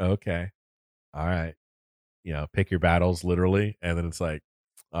 okay, all right, pick your battles literally. And then it's like,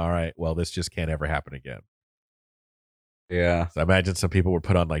 all right, well, this just can't ever happen again. Yeah. So I imagine some people were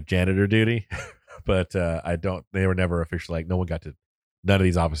put on like janitor duty, but they were never officially like, none of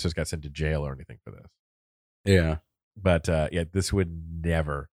these officers got sent to jail or anything for this. Yeah. But this would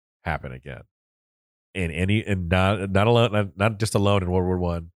never happen again. Not just alone in World War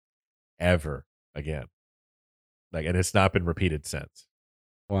One, ever again. Like, and it's not been repeated since.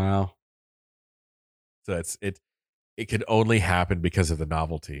 Wow. So it could only happen because of the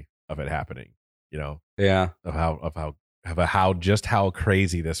novelty of it happening. Yeah. Of how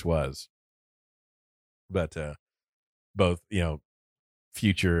crazy this was. But both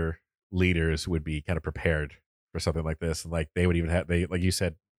future leaders would be kind of prepared for something like this, and like they would even like you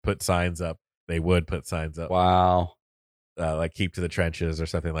said, put signs up. They would put signs up. Wow. Like keep to the trenches or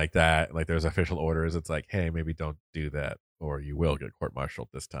something like that. Like there's official orders. It's like, hey, maybe don't do that, or you will get court-martialed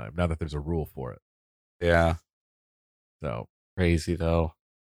this time. Now that there's a rule for it. Yeah. So crazy though.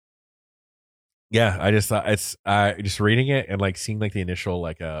 Yeah, I just thought it's just reading it and like seeing like the initial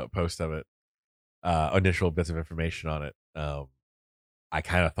like post of it, initial bits of information on it. I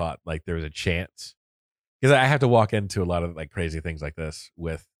kind of thought like there was a chance because I have to walk into a lot of like crazy things like this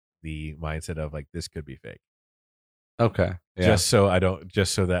with the mindset of like this could be fake. Okay. Yeah. Just so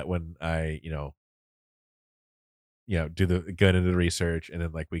that when I do go into the research and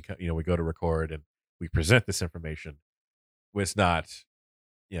then like we go to record and we present this information, it's not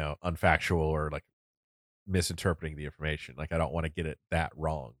unfactual or like misinterpreting the information. Like I don't want to get it that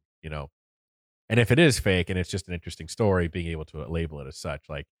wrong, And if it is fake and it's just an interesting story, being able to label it as such,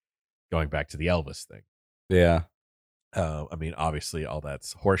 like going back to the Elvis thing. Yeah. I mean, obviously all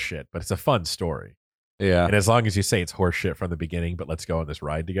that's horseshit, but it's a fun story. Yeah. And as long as you say it's horseshit from the beginning, but let's go on this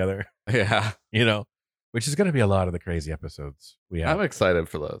ride together. Yeah. Which is going to be a lot of the crazy episodes we have. I'm excited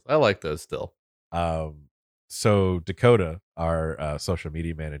for those. I like those still. So Dakota, our social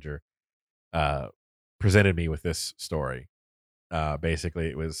media manager, presented me with this story. Basically,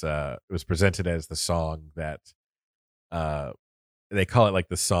 it was presented as the song that they call it like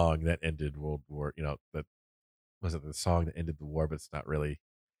the song that ended World War. That was it the song that ended the war, but it's not really.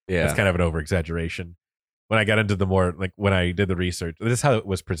 Yeah, it's kind of an over exaggeration. When I got into the more like when I did the research, this is how it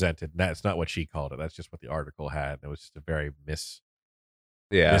was presented. That's not what she called it. That's just what the article had. It was just a very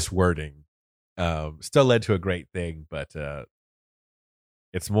miswording. Still led to a great thing, but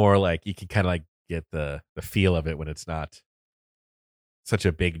it's more like you can kind of like get the feel of it when it's not such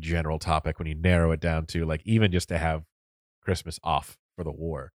a big general topic. When you narrow it down to like even just to have Christmas off for the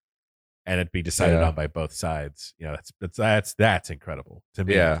war, and it be decided on by both sides. That's incredible to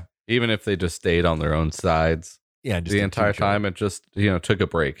me. Yeah, even if they just stayed on their own sides. Yeah, just the entire time and just took a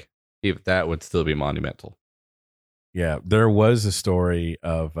break. If that would still be monumental. Yeah, there was a story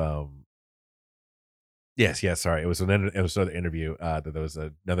of yes, sorry. It was another interview that there was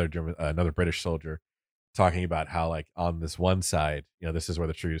another British soldier talking about how like on this one side, this is where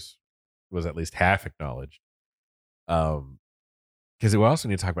the truce was at least half acknowledged. Because we also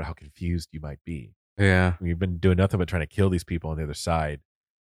need to talk about how confused you might be. Yeah. You've been doing nothing but trying to kill these people on the other side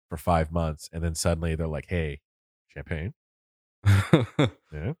for 5 months, and then suddenly they're like, "Hey, champagne."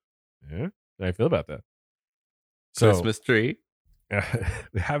 yeah. How do I feel about that? So, Christmas tree.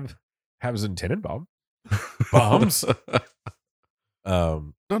 Have some Tenenbaum bombs.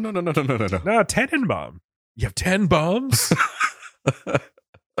 No. No, Tenenbaum. You have 10 bombs.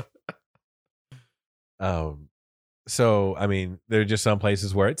 So I mean, there are just some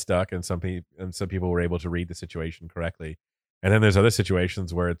places where it stuck, and some people were able to read the situation correctly, and then there's other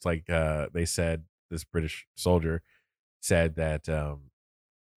situations where it's like they said this British soldier said that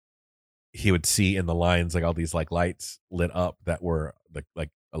he would see in the lines like all these like lights lit up that were like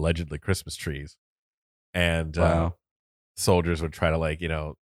allegedly Christmas trees, and soldiers would try to like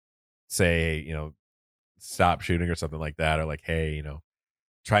say stop shooting or something like that, or like, hey,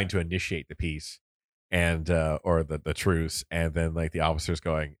 trying to initiate the peace and or the truce, and then like the officers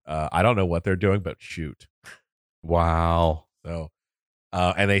going, I don't know what they're doing, but shoot. Wow. So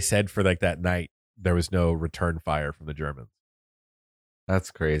and they said for like that night there was no return fire from the Germans.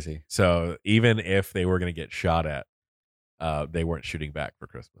 That's crazy. So even if they were going to get shot at, they weren't shooting back for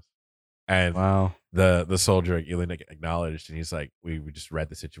Christmas. And wow. The soldier acknowledged, and he's like, we just read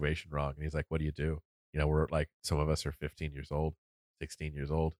the situation wrong. And he's like, what do you do? We're like, some of us are 15 years old, 16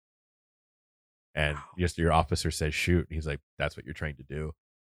 years old. And just your officer says shoot. And he's like, that's what you're trained to do.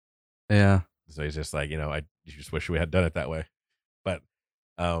 Yeah. So he's just like, I just wish we had done it that way. But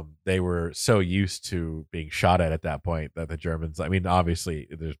they were so used to being shot at that point that the Germans, I mean, obviously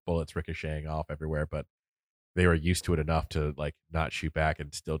there's bullets ricocheting off everywhere, but they were used to it enough to like not shoot back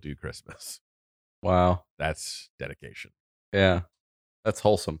and still do Christmas. Wow. That's dedication. Yeah. That's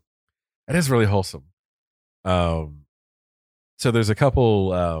wholesome. It is really wholesome. So there's a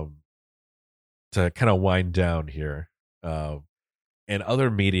couple to kind of wind down here. In other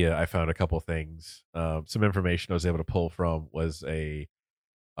media, I found a couple things. Some information I was able to pull from was a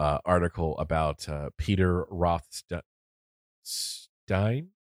article about Peter Rothstein.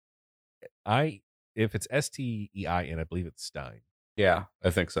 If it's Stein, I believe it's Stein. Yeah, I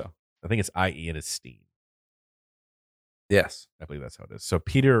think so. I think it's IE and it's Steen. Yes, I believe that's how it is. So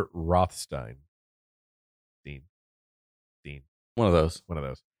Peter Rothstein, Steen. One of those.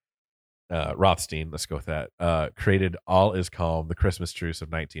 Rothstein, let's go with that. Created All Is Calm, the Christmas Truce of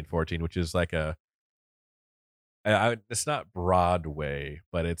 1914, which is like it's not Broadway,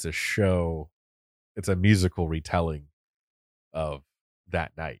 but it's a show. It's a musical retelling of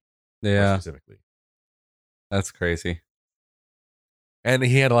that night. Yeah, specifically. That's crazy. And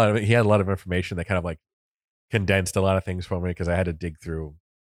he had a lot of information that kind of like condensed a lot of things for me, because I had to dig through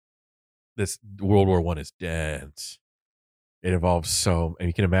this. World War I is dense. It involves and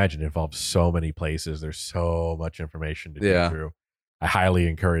you can imagine it involves so many places. There's so much information to dig through. I highly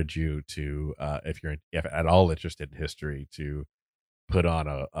encourage you to, if at all interested in history, to put on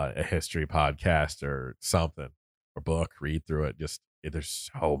a history podcast or something, or book, read through it. There's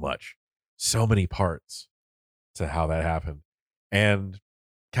so many parts to how that happened. And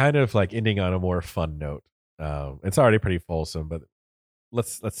kind of like ending on a more fun note. It's already pretty fulsome, but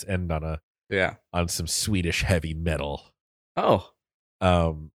let's end on on some Swedish heavy metal. Oh.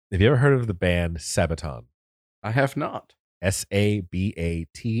 Have you ever heard of the band Sabaton? I have not. Sabaton.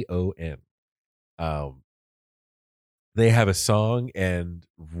 They have a song and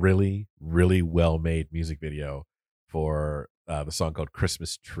really, really well-made music video for the song called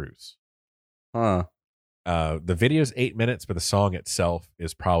Christmas Truce. Huh. The video is 8 minutes, but the song itself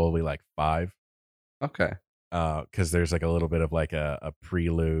is probably like 5. Okay. Because there's like a little bit of like a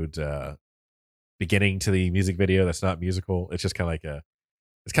prelude beginning to the music video that's not musical. It's just kind of like a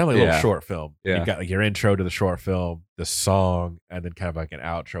little short film. Yeah. You've got like your intro to the short film, the song, and then kind of like an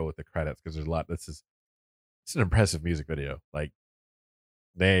outro with the credits, because there's a lot. It's an impressive music video. Like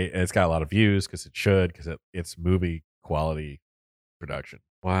it's got a lot of views because it's movie quality production.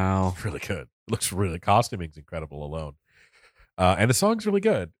 Wow. It's really good. It looks really, costuming's incredible alone. And the song's really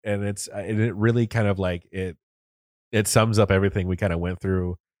good. And it really kind of like it sums up everything we kind of went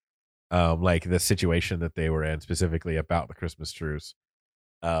through. Like the situation that they were in, specifically about the Christmas truce.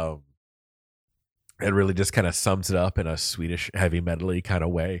 It really just kind of sums it up in a Swedish heavy metal-y kind of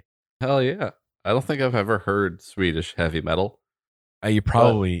way. Hell yeah. I don't think I've ever heard Swedish heavy metal.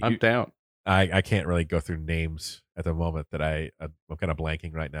 I'm down. I can't really go through names at the moment that I'm kind of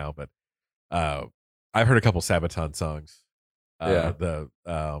blanking right now, but I've heard a couple Sabaton songs.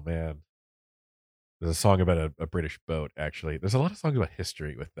 Oh man, there's a song about a British boat. Actually, there's a lot of songs about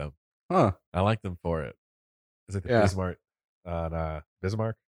history with them. Huh. I like them for it. Is it the Bismarck on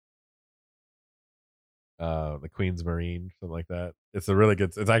Bismarck? The Queen's Marine, something like that. It's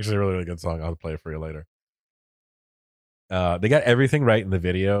actually a really, really good song. I'll play it for you later. They got everything right in the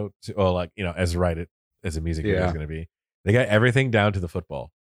video, as right as a music video is going to be. They got everything down to the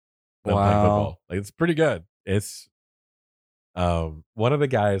football. Wow. Football. Like, it's pretty good. It's one of the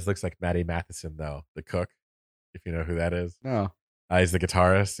guys looks like Matty Matheson, though, the cook, if you know who that is. No. He's the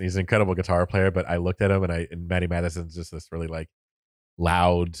guitarist. He's an incredible guitar player, but I looked at him and Matty Matheson's just this really like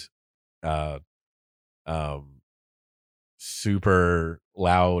loud, super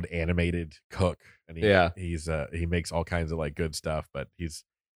loud animated cook. And he makes all kinds of like good stuff, but he's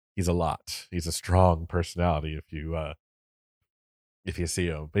a lot. He's a strong personality if you see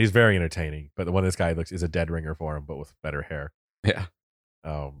him, but he's very entertaining. But the one this guy is a dead ringer for him, but with better hair. Yeah.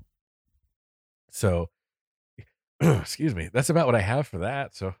 So excuse me. That's about what I have for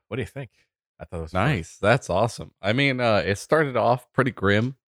that. So what do you think? I thought it was nice. Fun. That's awesome. I mean, it started off pretty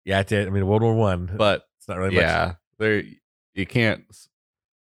grim. Yeah, it did. I mean, World War One, but it's not really much. There you can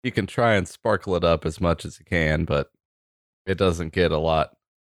try and sparkle it up as much as you can, but it doesn't get a lot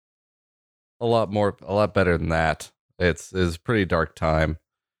better than that. It's a pretty dark time,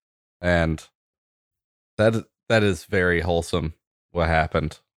 and that is very wholesome. What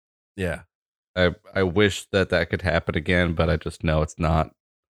happened? Yeah, I wish that could happen again, but I just know it's not.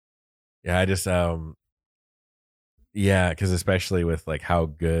 Yeah, I just yeah, because especially with like how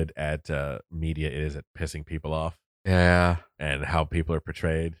good at media it is at pissing people off. Yeah, and how people are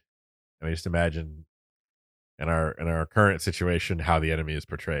portrayed. I mean, just imagine in our current situation how the enemy is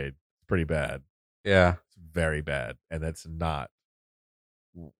portrayed. It's pretty bad. Yeah, it's very bad, and that's not.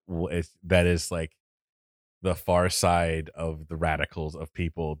 That is like the far side of the radicals of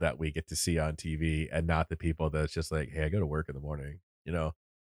people that we get to see on TV, and not the people that's just like, hey, I go to work in the morning.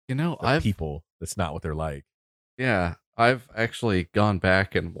 People. That's not what they're like. Yeah, I've actually gone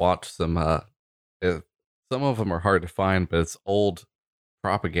back and watched some. Some of them are hard to find, but it's old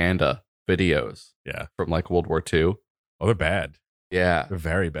propaganda videos. Yeah, from like World War II. Oh, they're bad. Yeah, they're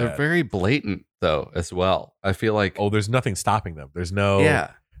very bad. They're very blatant though, as well. I feel like there's nothing stopping them. There's no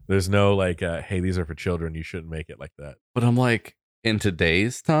like, hey, these are for children. You shouldn't make it like that. But I'm like, in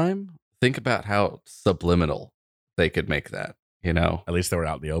today's time, think about how subliminal they could make that. At least they were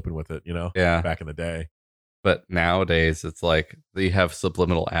out in the open with it. Yeah, back in the day. But nowadays, it's like they have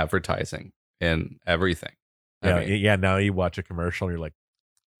subliminal advertising in everything. Yeah. Now you watch a commercial and you're like,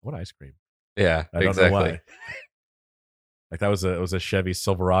 "What ice cream?" Yeah, I don't know why. Like it was a Chevy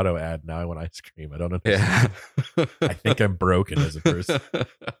Silverado ad. Now I want ice cream. I don't know. Yeah, I think I'm broken as a person.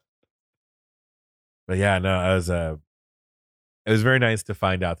 But yeah, no, it was very nice to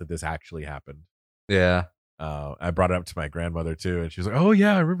find out that this actually happened. Yeah. I brought it up to my grandmother too, and she was like, "Oh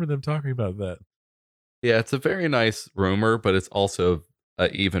yeah, I remember them talking about that." Yeah, it's a very nice rumor, but it's also an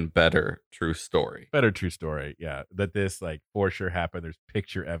even better true story. Better true story, yeah. That this like for sure happened. There's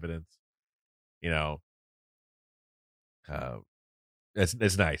picture evidence.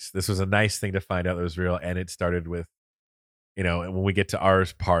 It's nice. This was a nice thing to find out that was real, and it started with, and when we get to our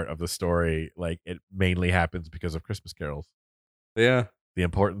part of the story, like it mainly happens because of Christmas carols. Yeah, the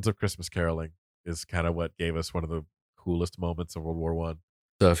importance of Christmas caroling is kind of what gave us one of the coolest moments of World War One.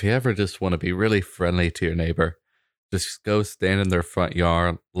 So if you ever just want to be really friendly to your neighbor, just go stand in their front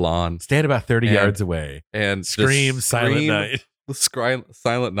yard lawn. Stand about 30 yards away and scream Silent Night.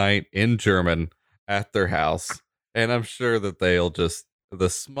 Silent Night in German at their house. And I'm sure that they'll just, the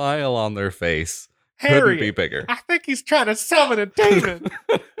smile on their face couldn't be bigger. I think he's trying to summon a demon.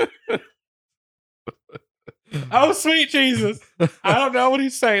 Oh, sweet Jesus. I don't know what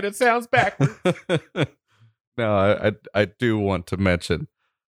he's saying. It sounds backwards. No, I do want to mention,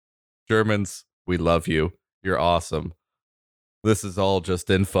 Germans, we love you. You're awesome. This is all just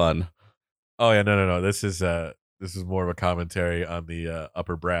in fun. Oh yeah, no. This is more of a commentary on the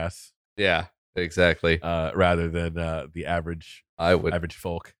upper brass. Yeah, exactly. Rather than the average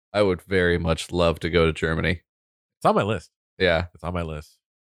folk. I would very much love to go to Germany. It's on my list. Yeah, it's on my list.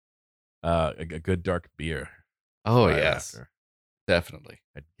 A good dark beer. Oh yes, after. Definitely.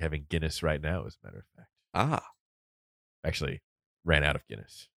 I'm having Guinness right now, as a matter of fact. Actually, ran out of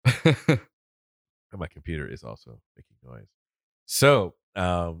Guinness. My computer is also making noise. So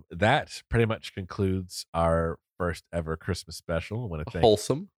that pretty much concludes our first ever Christmas special. I want to thank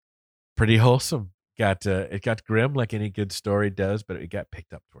wholesome, pretty wholesome. It got grim like any good story does, but it got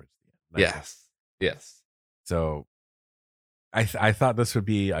picked up towards the end. Yes. So I thought this would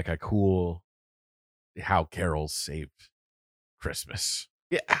be like a cool how carols saved Christmas.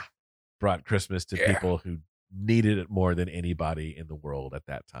 Yeah, brought Christmas to people who needed it more than anybody in the world at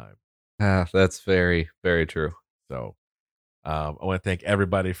that time. That's very, very true. So I want to thank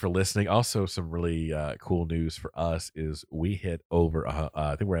everybody for listening. Also, some really cool news for us is we hit over,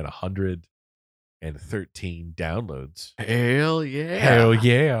 I think we're at 113 downloads. Hell yeah. Hell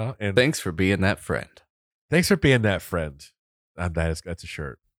yeah. And thanks for being that friend. Thanks for being that friend. That's a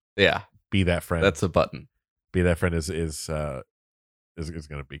shirt. Yeah. Be that friend. That's a button. Be that friend is gonna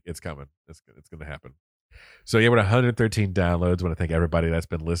be. It's coming. It's gonna happen. So yeah, we're at 113 downloads. I want to thank everybody that's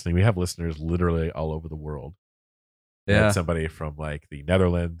been listening. We have listeners literally all over the world. We had somebody from like the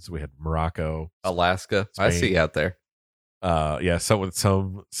Netherlands. We had Morocco, Alaska. Spain. I see you out there. Yeah, some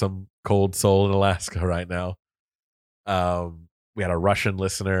cold soul in Alaska right now. We had a Russian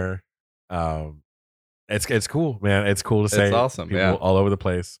listener. It's cool, man. It's cool to say. It's awesome. People all over the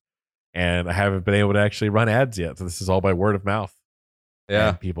place. And I haven't been able to actually run ads yet. So this is all by word of mouth. Yeah.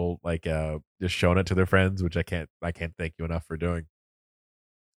 And people like just showing it to their friends, which I can't thank you enough for doing.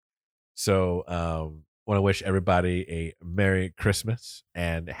 So, want to wish everybody a Merry Christmas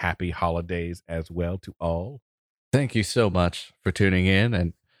and Happy Holidays as well to all. Thank you so much for tuning in,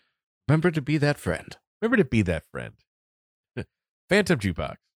 and remember to be that friend. Remember to be that friend. Phantom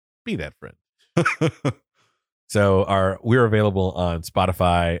Jukebox, be that friend. So we're available on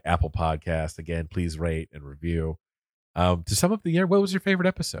Spotify, Apple Podcasts. Again, please rate and review. To sum up the year, what was your favorite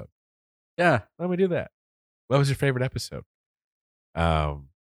episode? Yeah, let me do that. What was your favorite episode?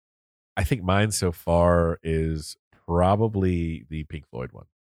 I think mine so far is probably the Pink Floyd one.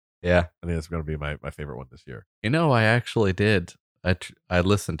 Yeah, I think that's going to be my favorite one this year. You know, I actually did. I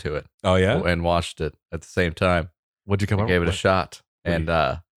listened to it. Oh yeah, and watched it at the same time. What'd you come up with? Gave it a shot, and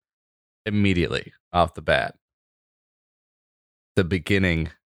immediately off the bat, the beginning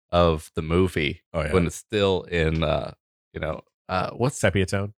of the movie when it's still in what's sepia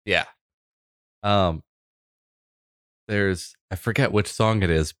tone? Yeah. There's, I forget which song it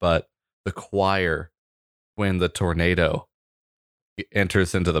is, but the choir when the tornado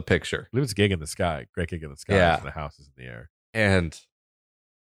enters into the picture. I believe it's Gig in the Sky. Great Gig in the Sky. Yeah. And the house is in the air. And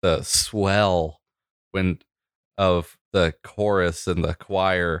the swell of the chorus and the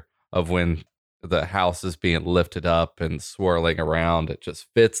choir of when the house is being lifted up and swirling around. It just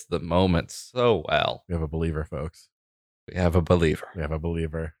fits the moment so well. We have a believer, folks. We have a believer.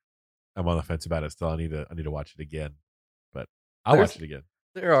 I'm on the fence about it still. I need to watch it again, but I'll watch it again.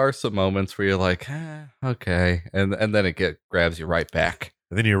 There are some moments where you're like, okay, and then it grabs you right back,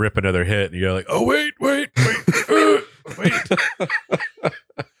 and then you rip another hit, and you're like, oh wait, wait, wait,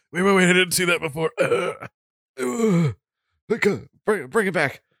 I didn't see that before. Bring it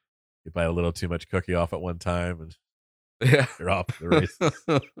back. You buy a little too much cookie off at one time, and you're off the races.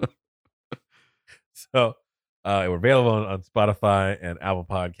 So. We're available on Spotify and Apple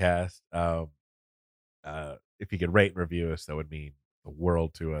Podcasts. If you could rate and review us, that would mean the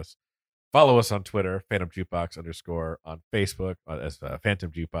world to us. Follow us on Twitter, Phantom Jukebox _ on Facebook as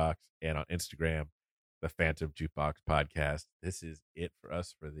Phantom Jukebox, and on Instagram, the Phantom Jukebox Podcast. This is it for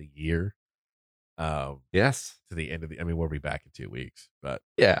us for the year. Yes, to the end of the. I mean, we'll be back in 2 weeks, but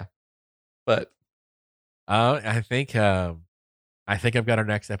yeah, but I think I've got our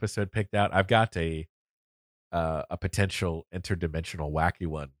next episode picked out. I've got a potential interdimensional wacky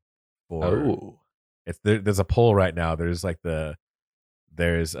one for there's a poll right now. There's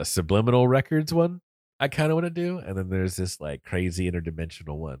a Subliminal Records one I kind of want to do, and then there's this like crazy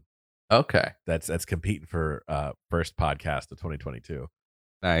interdimensional one. Okay. That's competing for first podcast of 2022.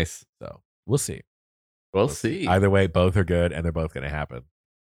 Nice. So we'll see. We'll see. Either way, both are good and they're both gonna happen.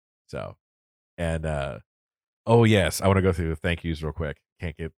 So and oh yes, I want to go through the thank yous real quick.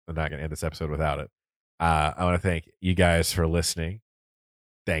 I'm not gonna end this episode without it. I want to thank you guys for listening.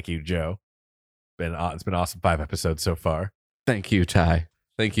 Thank you, Joe. It's been awesome 5 episodes so far. Thank you, Ty.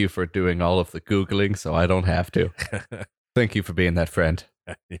 Thank you for doing all of the Googling so I don't have to. Thank you for being that friend.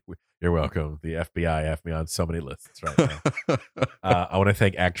 You're welcome. The FBI have me on so many lists right now. I want to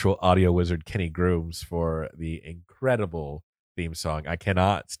thank actual audio wizard Kenny Grooms for the incredible theme song. I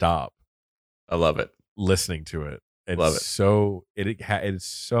cannot stop. I love it. Listening to it. It's so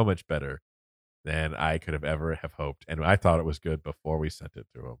much better than I could have ever have hoped. And I thought it was good before we sent it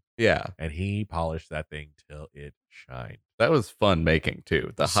to him. Yeah. And he polished that thing till it shined. That was fun making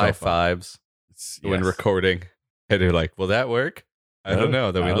too. The high fives when recording. And you're like, will that work? I don't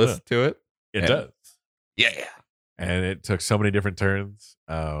know. Then we listened to it. It does. Yeah. And it took so many different turns.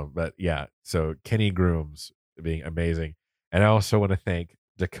 But yeah, so Kenny Grooms being amazing. And I also want to thank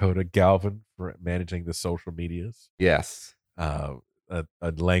Dakota Galvin for managing the social medias. Yes.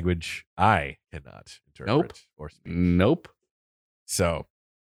 A language I cannot interpret or speak. Nope. So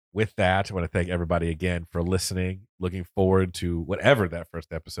with that, I want to thank everybody again for listening. Looking forward to whatever that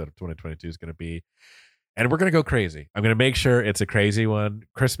first episode of 2022 is going to be. And we're going to go crazy. I'm going to make sure it's a crazy one.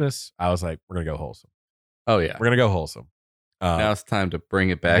 Christmas, I was like, we're going to go wholesome. Oh, yeah. We're going to go wholesome. Now it's time to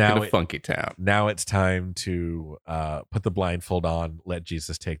bring it back into Funky Town. Now it's time to put the blindfold on, let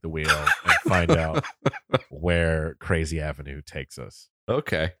Jesus take the wheel, and find out where Crazy Avenue takes us.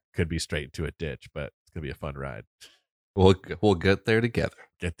 Okay. Could be straight into a ditch, but it's going to be a fun ride. We'll get there together.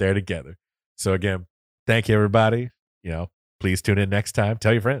 Get there together. So again, thank you, everybody. Please tune in next time.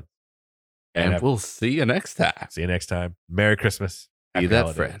 Tell your friends. And we'll see you next time. See you next time. Merry Christmas. Be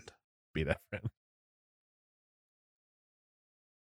that friend. Be that friend.